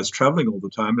journals when I was traveling all the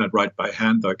time, and I'd write by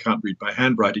hand, though I can't read by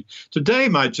handwriting. Today,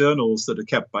 my journals that are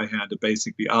kept by hand are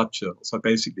basically art journals. I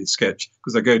basically sketch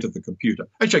because I go to the computer.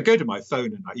 Actually, I go to my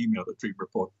phone and I email the dream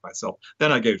report to myself.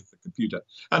 Then I go to the computer,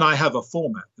 and I have a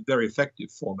format, a very effective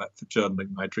format for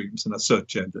journaling my dreams, and a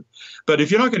search engine. But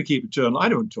if you're not going to keep a journal, I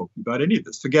don't want to talk to you about any of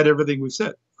this. Forget everything we've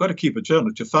said. You've got to keep a journal.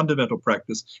 It's your fundamental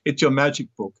practice. It's your magic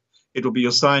book. It'll be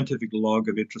a scientific log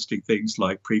of interesting things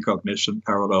like precognition,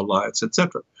 parallel lives,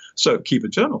 etc. So keep a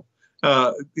journal.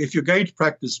 If you're going to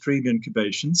practice dream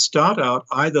incubation, start out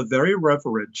either very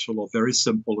reverential or very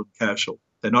simple and casual.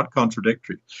 They're not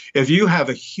contradictory. If you have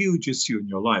a huge issue in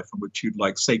your life on which you'd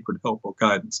like sacred help or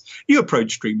guidance, you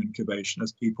approach dream incubation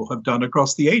as people have done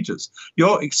across the ages.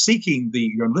 You're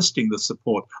enlisting the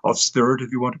support of spirit,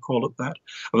 if you want to call it that,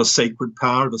 of a sacred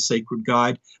power, of a sacred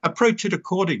guide. Approach it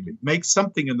accordingly. Make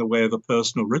something in the way of a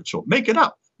personal ritual. Make it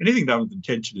up. Anything done with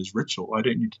intention is ritual. I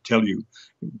don't need to tell you,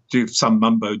 do some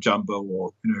mumbo jumbo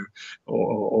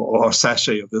or a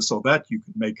sachet of this or that. You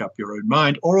can make up your own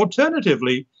mind. Or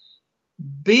alternatively,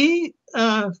 be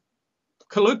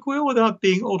colloquial without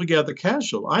being altogether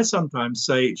casual. I sometimes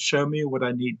say, show me what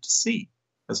I need to see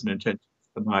as an intention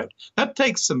for the night. That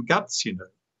takes some guts,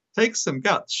 Takes some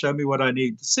guts. Show me what I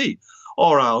need to see.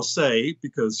 Or I'll say,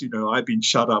 because, I've been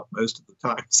shut up most of the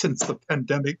time since the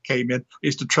pandemic came in. I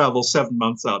used to travel 7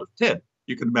 months out of 10.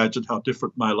 You can imagine how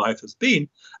different my life has been.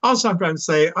 I'll sometimes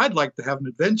say, I'd like to have an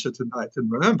adventure tonight.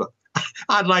 And remember,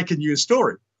 I'd like a new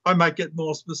story. I might get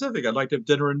more specific. I'd like to have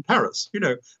dinner in Paris.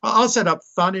 I'll set up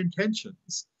fun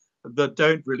intentions that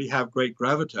don't really have great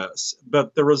gravitas.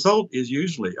 But the result is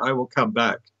usually I will come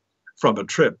back from a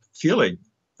trip feeling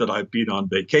that I've been on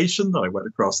vacation, that I went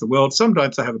across the world.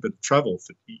 Sometimes I have a bit of travel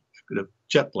fatigue, a bit of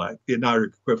jet lag, the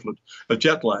American equivalent of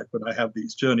jet lag when I have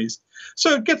these journeys.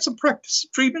 So get some practice,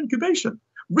 dream incubation.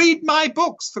 Read my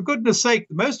books, for goodness sake.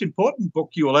 The most important book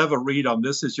you will ever read on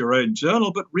this is your own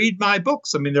journal, but read my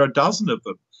books. I mean, there are a dozen of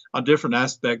them on different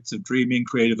aspects of dreaming,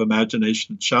 creative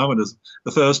imagination, and shamanism.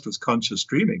 The first was conscious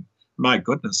dreaming. My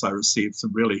goodness, I received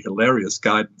some really hilarious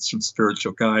guidance from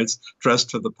spiritual guides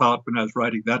dressed for the part when I was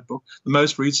writing that book. The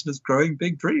most recent is Growing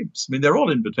Big Dreams. I mean, they're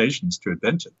all invitations to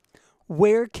adventure.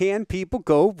 Where can people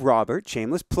go, Robert?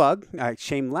 Shameless plug.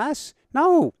 Shameless?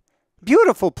 No.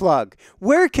 Beautiful plug.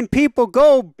 Where can people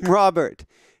go, Robert,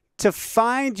 to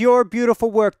find your beautiful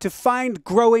work, to find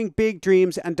Growing Big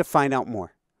Dreams, and to find out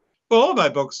more? Well, all my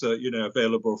books are,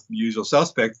 available from the usual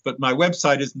suspects, but my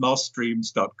website is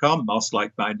mossdreams.com, moss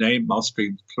like my name,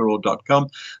 mossdreamsplural.com.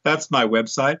 That's my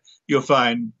website. You'll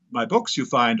find my books. You'll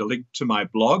find a link to my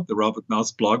blog, the Robert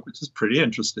Moss blog, which is pretty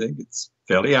interesting. It's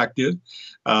fairly active.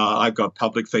 I've got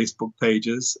public Facebook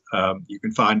pages. You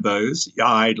can find those.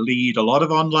 I lead a lot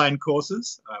of online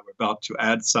courses. We're about to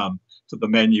add some to the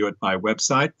menu at my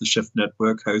website. The Shift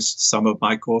Network hosts some of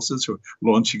my courses. We're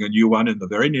launching a new one in the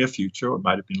very near future. It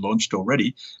might have been launched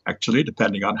already, actually,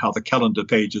 depending on how the calendar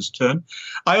pages turn.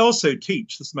 I also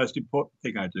teach. This is the most important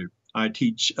thing I do. I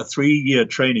teach a 3-year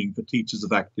training for teachers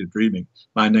of active dreaming,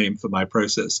 my name for my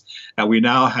process. And we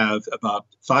now have about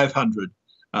 500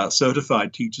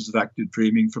 certified teachers of active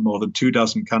dreaming from more than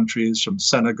 24 countries, from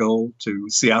Senegal to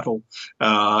Seattle.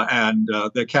 And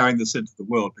they're carrying this into the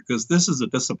world because this is a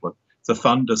discipline. It's a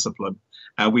fun discipline.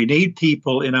 We need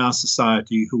people in our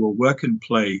society who will work and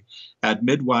play at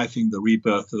midwifing the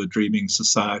rebirth of the dreaming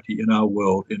society in our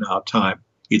world, in our time.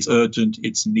 It's urgent.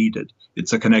 It's needed.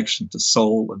 It's a connection to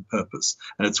soul and purpose.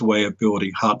 And it's a way of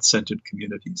building heart-centered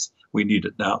communities. We need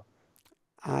it now.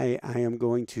 I am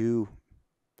going to,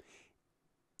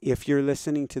 if you're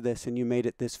listening to this and you made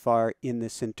it this far in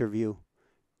this interview,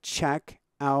 check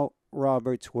out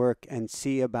Robert's work and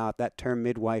see about, that term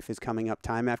midwife is coming up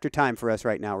time after time for us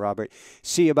right now, Robert.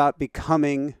 See about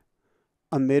becoming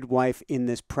a midwife in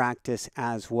this practice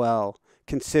as well.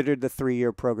 Consider the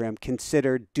 3-year program.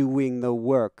 Consider doing the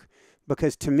work,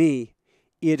 because to me,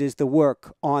 it is the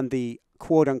work on the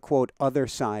quote unquote other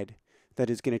side that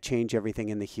is going to change everything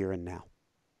in the here and now.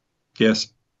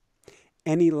 Yes.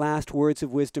 Any last words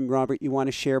of wisdom, Robert, you want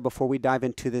to share before we dive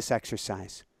into this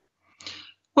exercise?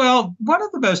 Well, one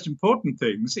of the most important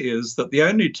things is that the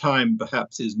only time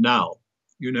perhaps is now.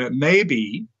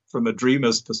 Maybe from a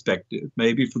dreamer's perspective,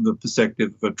 maybe from the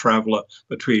perspective of a traveler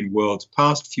between worlds,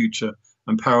 past, future,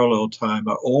 and parallel time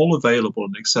are all available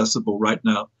and accessible right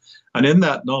now. And in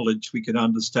that knowledge, we can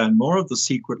understand more of the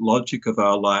secret logic of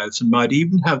our lives and might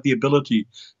even have the ability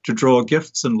to draw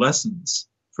gifts and lessons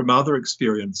from other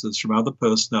experiences, from other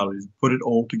personalities, put it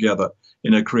all together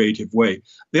in a creative way.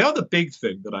 The other big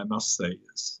thing that I must say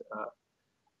is,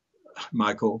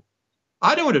 Michael,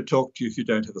 I don't want to talk to you if you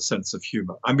don't have a sense of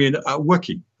humor. I mean,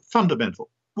 operational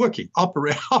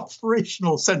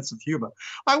sense of humor.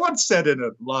 I once said in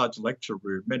a large lecture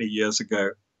room many years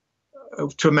ago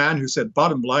to a man who said,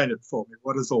 bottom line it for me,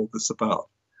 what is all this about?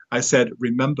 I said,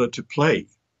 remember to play.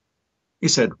 He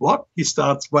said, what? He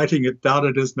starts writing it down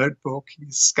in his notebook.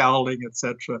 He's scowling,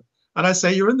 etc. And I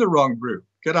say, you're in the wrong room.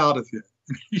 Get out of here.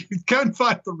 Go and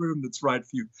find the room that's right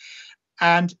for you.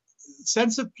 And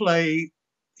sense of play,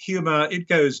 humor, it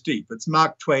goes deep. It's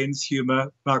Mark Twain's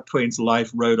humor. Mark Twain's life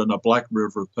rode on a black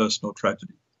river of personal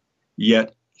tragedy.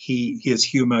 Yet his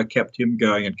humor kept him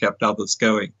going and kept others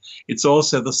going. It's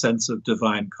also the sense of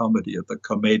divine comedy, of the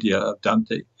commedia of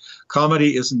Dante.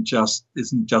 Comedy isn't just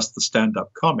the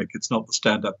stand-up comic. It's not the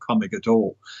stand-up comic at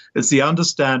all. It's the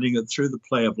understanding that through the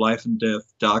play of life and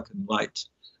death, dark and light,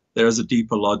 there is a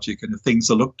deeper logic, and if things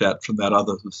are looked at from that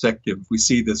other perspective, if we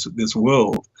see this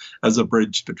world as a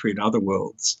bridge between other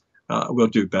worlds, we'll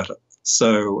do better.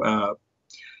 So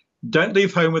don't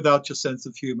leave home without your sense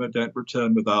of humor. Don't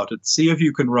return without it. See if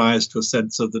you can rise to a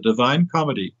sense of the divine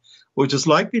comedy, which is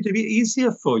likely to be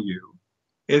easier for you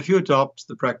if you adopt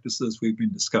the practices we've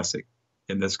been discussing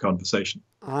in this conversation.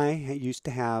 I used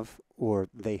to have, or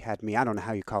they had me, I don't know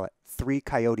how you call it, 3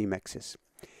 coyote mixes.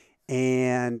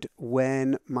 And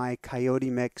when my coyote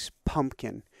mix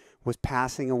Pumpkin was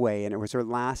passing away, and it was her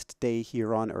last day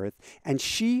here on Earth, and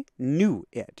she knew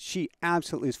it. She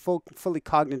absolutely is fully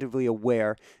cognitively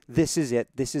aware. This is it.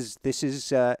 This is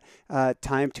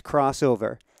time to cross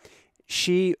over.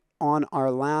 She, on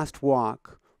our last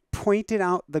walk, pointed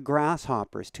out the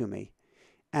grasshoppers to me.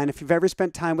 And if you've ever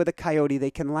spent time with a coyote,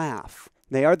 they can laugh.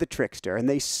 They are the trickster, and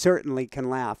they certainly can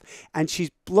laugh. And she's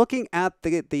looking at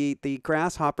the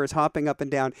grasshoppers hopping up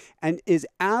and down and is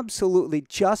absolutely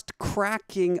just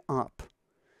cracking up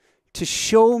to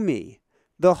show me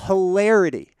the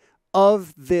hilarity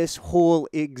of this whole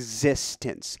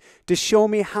existence, to show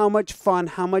me how much fun,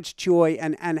 how much joy,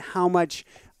 and how much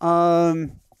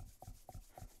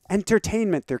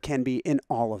entertainment there can be in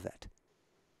all of it.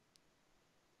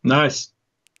 Nice.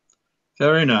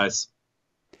 Very nice.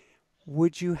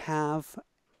 Would you have,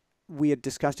 we had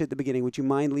discussed it at the beginning, would you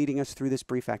mind leading us through this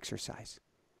brief exercise?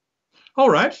 All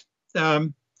right.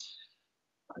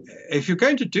 If you're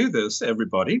going to do this,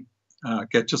 everybody,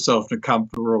 get yourself in a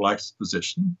comfortable, relaxed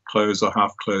position. Close or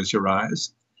half close your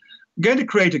eyes. I'm going to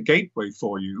create a gateway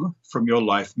for you from your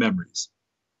life memories.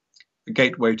 A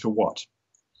gateway to what?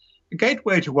 A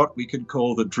gateway to what we can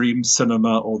call the dream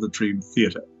cinema or the dream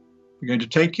theater. We're going to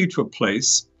take you to a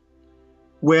place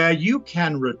where you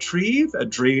can retrieve a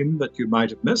dream that you might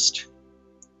have missed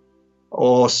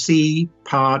or see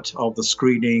part of the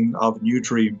screening of a new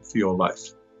dream for your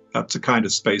life. That's the kind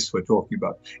of space we're talking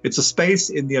about. It's a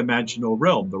space in the imaginal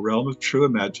realm, the realm of true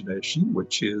imagination,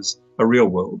 which is a real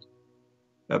world,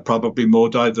 probably more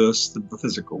diverse than the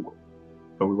physical world.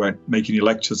 But we won't make any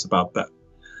lectures about that.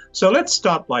 So let's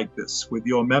start like this, with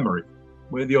your memory.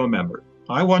 With your memory.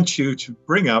 I want you to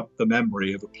bring up the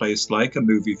memory of a place like a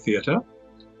movie theater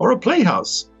or a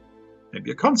playhouse,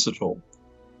 maybe a concert hall,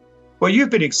 where you've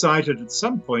been excited at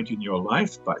some point in your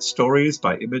life by stories,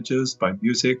 by images, by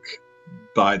music,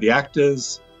 by the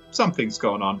actors. Something's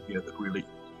going on here that really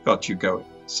got you going.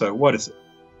 So what is it?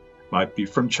 Might be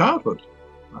from childhood.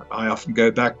 I often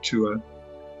go back to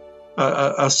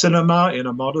a cinema in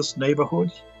a modest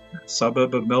neighborhood, a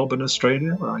suburb of Melbourne,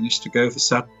 Australia, where I used to go for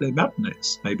Saturday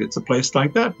matinees. Maybe it's a place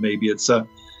like that. Maybe it's an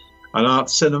art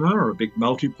cinema or a big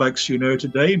multiplex you know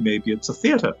today. Maybe it's a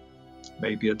theater.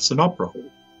 Maybe it's an opera hall.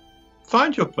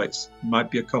 Find your place. It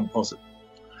might be a composite.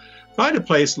 Find a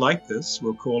place like this.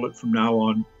 We'll call it from now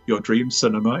on your dream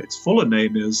cinema. Its fuller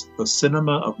name is the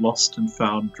Cinema of Lost and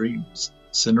Found Dreams.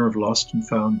 Cinema of Lost and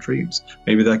Found Dreams.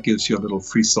 Maybe that gives you a little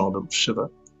frisson, a little shiver.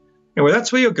 Anyway,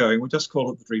 that's where you're going. We'll just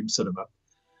call it the dream cinema.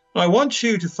 I want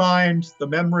you to find the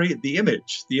memory, the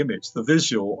image, the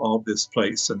visual of this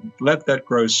place, and let that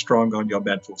grow strong on your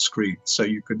mental screen so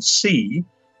you can see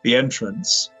the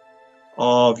entrance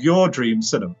of your dream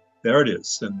cinema. There it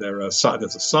is. And there's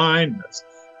a sign, there's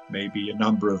maybe a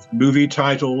number of movie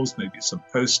titles, maybe some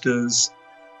posters,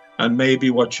 and maybe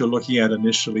what you're looking at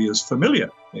initially is familiar.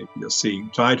 Maybe you're seeing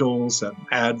titles and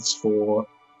ads for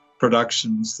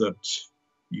productions that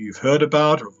you've heard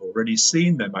about or have already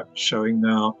seen. They might be showing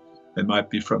now, they might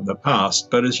be from the past.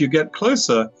 But as you get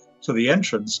closer to the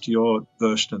entrance to your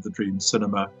version of the dream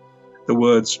cinema, the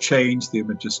words change, the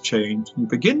images change. You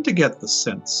begin to get the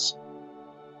sense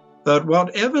that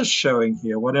whatever's showing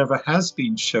here, whatever has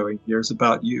been showing here, is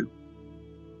about you.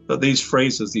 That these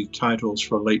phrases, these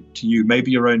titles relate to you,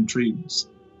 maybe your own dreams,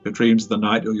 your dreams of the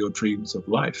night or your dreams of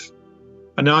life.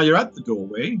 And now you're at the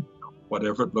doorway,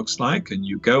 whatever it looks like, and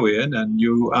you go in and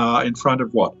you are in front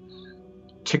of what?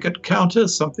 Ticket counter,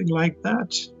 something like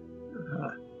that?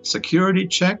 Security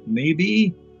check,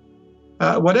 maybe?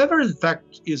 Whatever in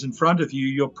fact is in front of you,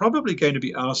 you're probably going to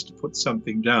be asked to put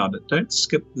something down. And don't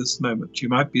skip this moment. You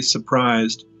might be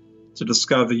surprised to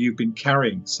discover you've been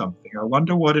carrying something. I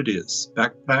wonder what it is.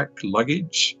 Backpack,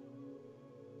 luggage,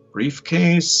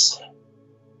 briefcase,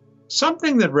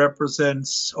 something that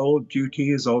represents old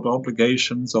duties, old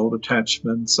obligations, old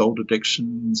attachments, old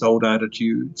addictions, old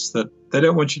attitudes that they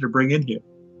don't want you to bring in here.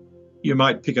 You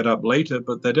might pick it up later,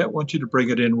 but they don't want you to bring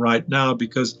it in right now,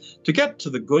 because to get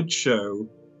to the good show,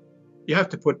 you have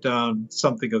to put down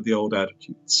something of the old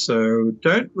attitudes. So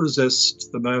don't resist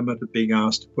the moment of being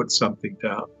asked to put something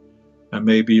down. And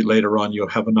maybe later on you'll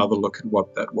have another look at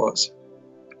what that was.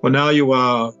 Well, now you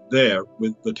are there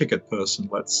with the ticket person,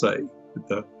 let's say,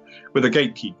 with the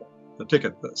gatekeeper, the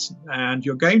ticket person. And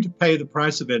you're going to pay the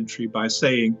price of entry by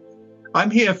saying,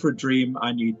 I'm here for a dream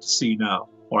I need to see now.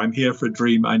 Or I'm here for a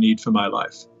dream I need for my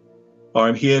life. Or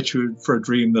I'm here for a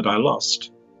dream that I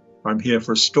lost. Or I'm here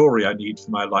for a story I need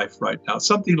for my life right now.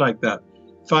 Something like that.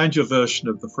 Find your version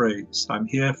of the phrase. I'm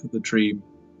here for the dream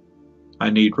I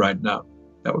need right now.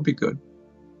 That would be good.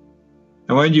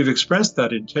 And when you've expressed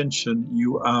that intention,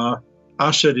 you are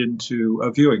ushered into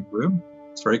a viewing room.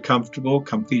 It's very comfortable,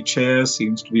 comfy chairs,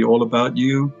 seems to be all about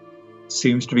you.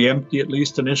 Seems to be empty, at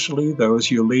least initially, though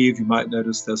as you leave, you might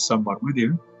notice there's someone with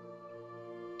you.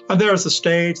 And there is a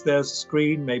stage, there's a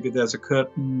screen, maybe there's a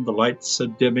curtain, the lights are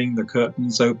dimming, the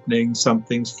curtain's opening,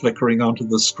 something's flickering onto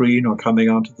the screen or coming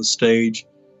onto the stage.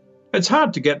 It's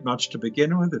hard to get much to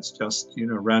begin with. It's just,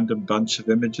 a random bunch of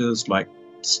images, like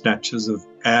snatches of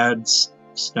ads,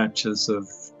 snatches of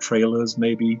trailers,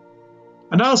 maybe.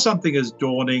 And now something is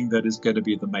dawning that is going to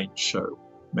be the main show.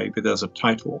 Maybe there's a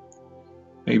title.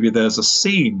 Maybe there's a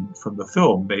scene from the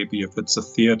film. Maybe if it's a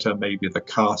theater, maybe the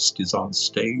cast is on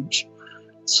stage.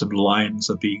 Some lines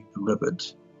are being delivered.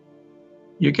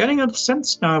 You're getting a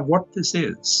sense now of what this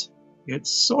is.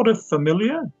 It's sort of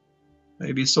familiar,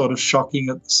 maybe sort of shocking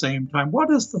at the same time.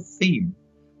 What is the theme?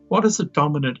 What is the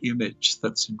dominant image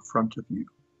that's in front of you?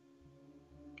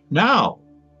 Now,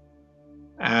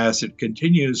 as it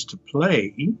continues to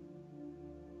play,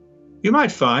 you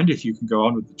might find, if you can go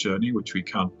on with the journey, which we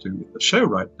can't do in the show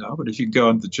right now, but if you go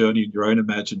on the journey in your own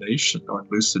imagination or in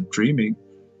lucid dreaming,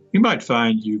 you might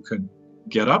find you can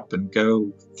get up and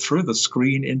go through the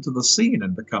screen into the scene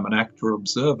and become an actor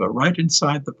observer right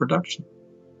inside the production.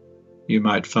 You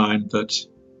might find that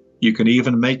you can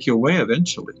even make your way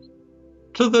eventually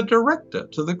to the director,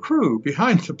 to the crew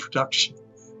behind the production,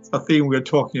 a theme we were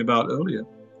talking about earlier.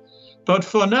 But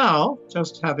for now,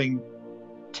 just having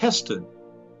tested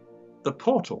the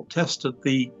portal, tested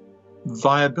the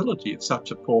viability of such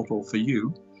a portal for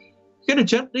you, you're going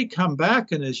to gently come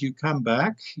back, and as you come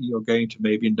back, you're going to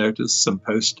maybe notice some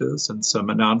posters and some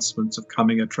announcements of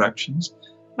coming attractions.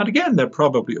 And again, they're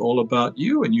probably all about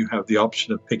you, and you have the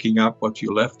option of picking up what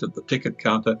you left at the ticket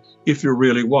counter if you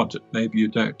really want it. Maybe you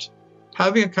don't.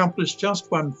 Having accomplished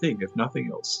just one thing, if nothing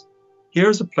else,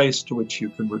 here's a place to which you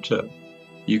can return.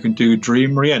 You can do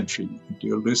dream re-entry. You can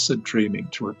do lucid dreaming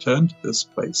to return to this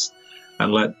place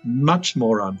and let much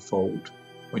more unfold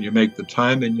when you make the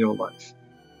time in your life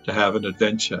to have an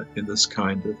adventure in this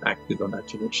kind of active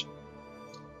imagination.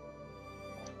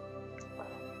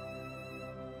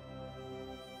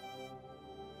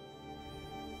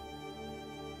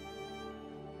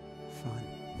 Fun.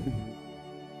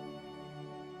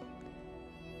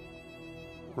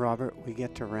 Robert, we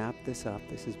get to wrap this up.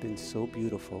 This has been so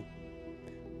beautiful.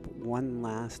 But one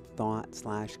last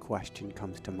thought/question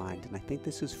comes to mind, and I think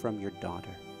this is from your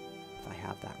daughter, if I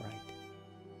have that right,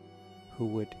 who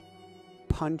would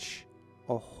punch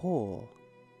a hole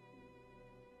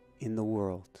in the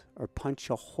world, or punch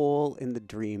a hole in the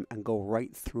dream and go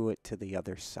right through it to the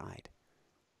other side.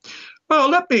 Well,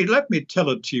 let me tell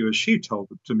it to you as she told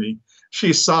it to me.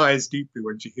 She sighs deeply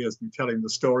when she hears me telling the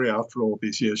story after all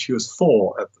these years. She was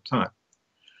 4 at the time.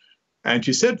 And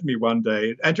she said to me one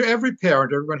day, and to every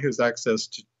parent, everyone who has access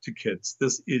to kids,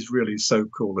 this is really so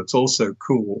cool. It's also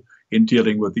cool in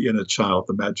dealing with the inner child,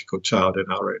 the magical child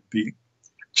in our own being.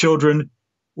 Children,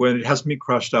 when it hasn't been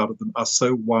crushed out of them, are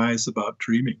so wise about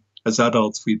dreaming. As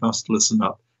adults, we must listen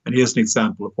up. And here's an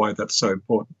example of why that's so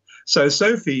important. So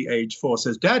Sophie, age 4,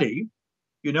 says, "Daddy,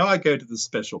 you know I go to this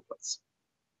special place."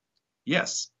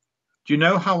 "Yes." "Do you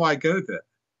know how I go there?"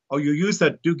 "Oh, you use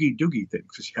that doogie doogie thing,"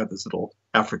 because she had this little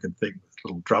African thing, this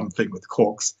little drum thing with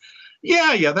corks.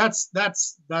 Yeah,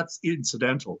 that's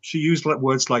incidental. She used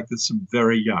words like this from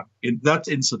very young. That's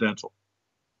incidental.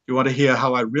 "You want to hear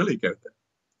how I really go there?"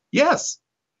 "Yes."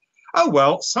 "Oh,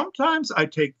 well, sometimes I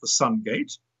take the sun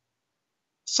gate.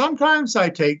 Sometimes I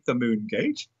take the moon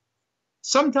gate.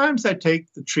 Sometimes I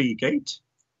take the tree gate.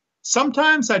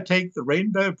 Sometimes I take the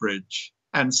rainbow bridge.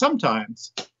 And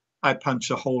sometimes I punch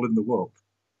a hole in the world."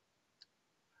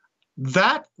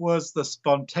 That was the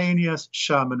spontaneous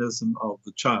shamanism of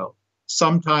the child.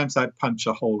 Sometimes I punch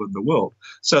a hole in the world.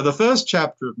 So the first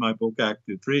chapter of my book,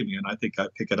 Active Dreaming, and I think I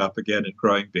pick it up again in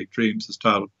Growing Big Dreams, is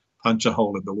titled Punch a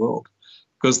Hole in the World,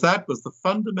 because that was the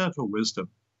fundamental wisdom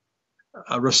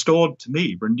restored to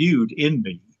me, renewed in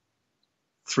me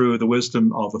through the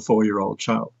wisdom of a 4-year-old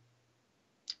child.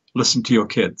 Listen to your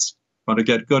kids. Want to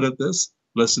get good at this?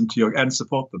 Listen to and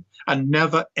support them. And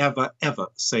never, ever, ever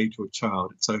say to a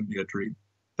child, "It's only a dream."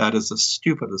 That is the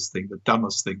stupidest thing, the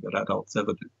dumbest thing that adults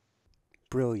ever do.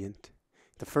 Brilliant.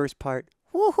 The first part,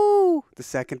 woohoo! The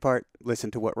second part,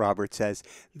 listen to what Robert says.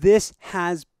 This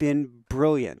has been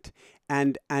brilliant.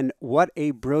 And what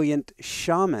a brilliant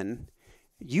shaman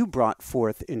you brought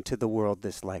forth into the world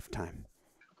this lifetime.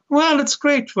 Well, it's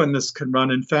great when this can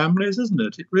run in families, isn't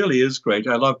it? It really is great.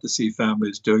 I love to see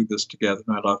families doing this together,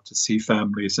 and I love to see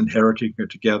families inheriting it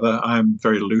together. I'm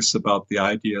very loose about the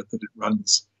idea that it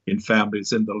runs in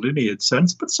families in the lineage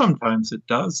sense, but sometimes it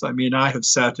does. I mean, I have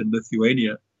sat in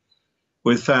Lithuania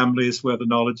with families where the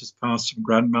knowledge is passed from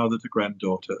grandmother to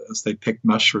granddaughter as they pick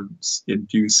mushrooms in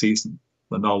due season.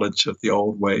 The knowledge of the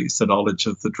old ways, the knowledge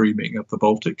of the dreaming of the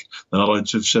Baltic, the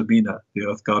knowledge of Shamina, the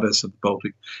earth goddess of the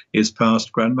Baltic, is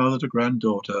passed grandmother to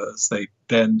granddaughter as they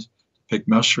bend to pick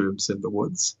mushrooms in the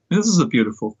woods. This is a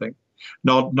beautiful thing.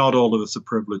 Not all of us are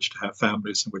privileged to have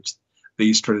families in which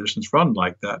these traditions run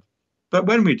like that. But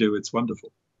when we do, it's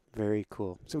wonderful. Very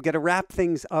cool. So we got to wrap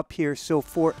things up here. So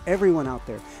for everyone out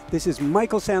there, this is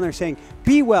Michael Sandler saying,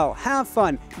 be well, have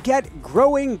fun, get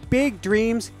growing big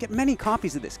dreams, get many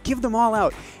copies of this, give them all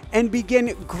out, and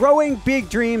begin growing big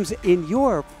dreams in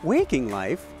your waking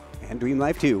life and dream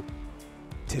life too.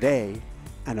 Today,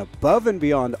 and above and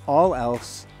beyond all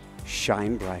else,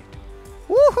 shine bright.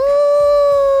 Woohoo!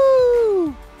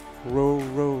 Row,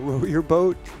 row, row your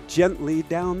boat gently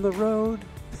down the road.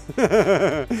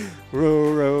 Row,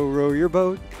 row, row your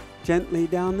boat gently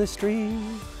down the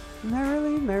stream.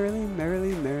 Merrily, merrily,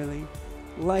 merrily, merrily.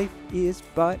 Life is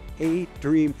but a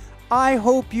dream. I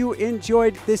hope you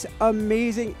enjoyed this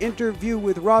amazing interview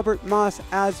with Robert Moss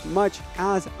as much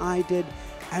as I did,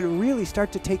 and really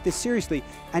start to take this seriously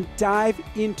and dive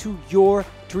into your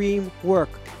dream work.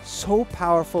 So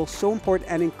powerful, so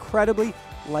important, and incredibly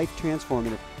life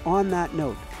transformative. On that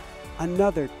note,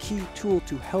 another key tool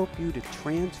to help you to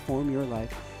transform your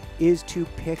life is to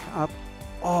pick up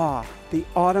AWE, the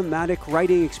automatic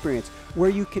writing experience, where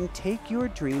you can take your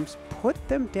dreams, put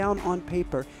them down on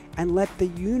paper, and let the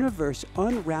universe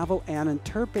unravel and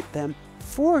interpret them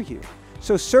for you.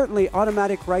 So certainly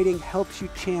automatic writing helps you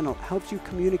channel, helps you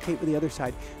communicate with the other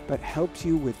side, but helps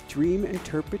you with dream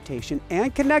interpretation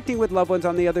and connecting with loved ones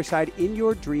on the other side in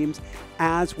your dreams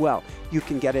as well. You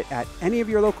can get it at any of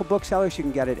your local booksellers. You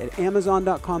can get it at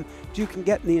Amazon.com. You can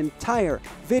get the entire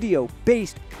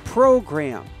video-based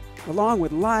program along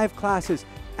with live classes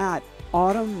at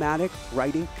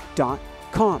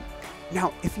automaticwriting.com.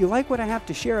 Now, if you like what I have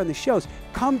to share on the shows,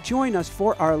 come join us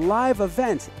for our live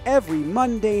events every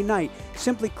Monday night.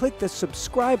 Simply click the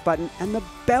subscribe button and the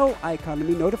bell icon to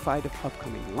be notified of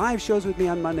upcoming live shows with me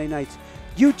on Monday nights,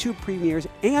 YouTube premieres,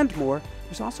 and more.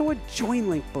 There's also a join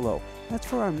link below. That's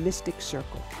for our Mystic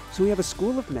Circle. So we have a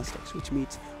School of Mystics, which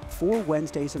meets 4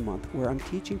 Wednesdays a month, where I'm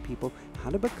teaching people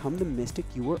how to become the mystic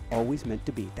you were always meant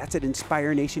to be. That's at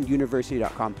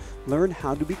InspireNationUniversity.com. Learn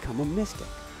how to become a mystic.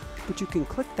 But you can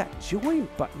click that join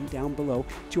button down below,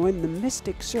 join the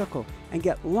Mystic Circle, and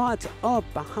get lots of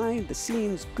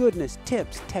behind-the-scenes goodness,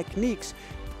 tips, techniques,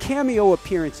 cameo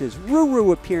appearances,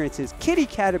 Ruru appearances, kitty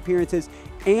cat appearances,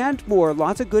 and more.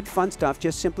 Lots of good fun stuff.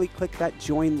 Just simply click that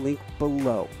join link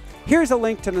below. Here's a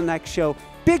link to the next show.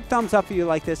 Big thumbs up if you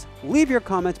like this. Leave your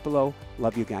comments below.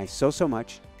 Love you guys so, so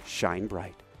much. Shine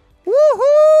bright. Woohoo!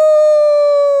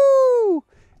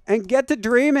 And get to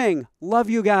dreaming. Love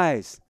you guys.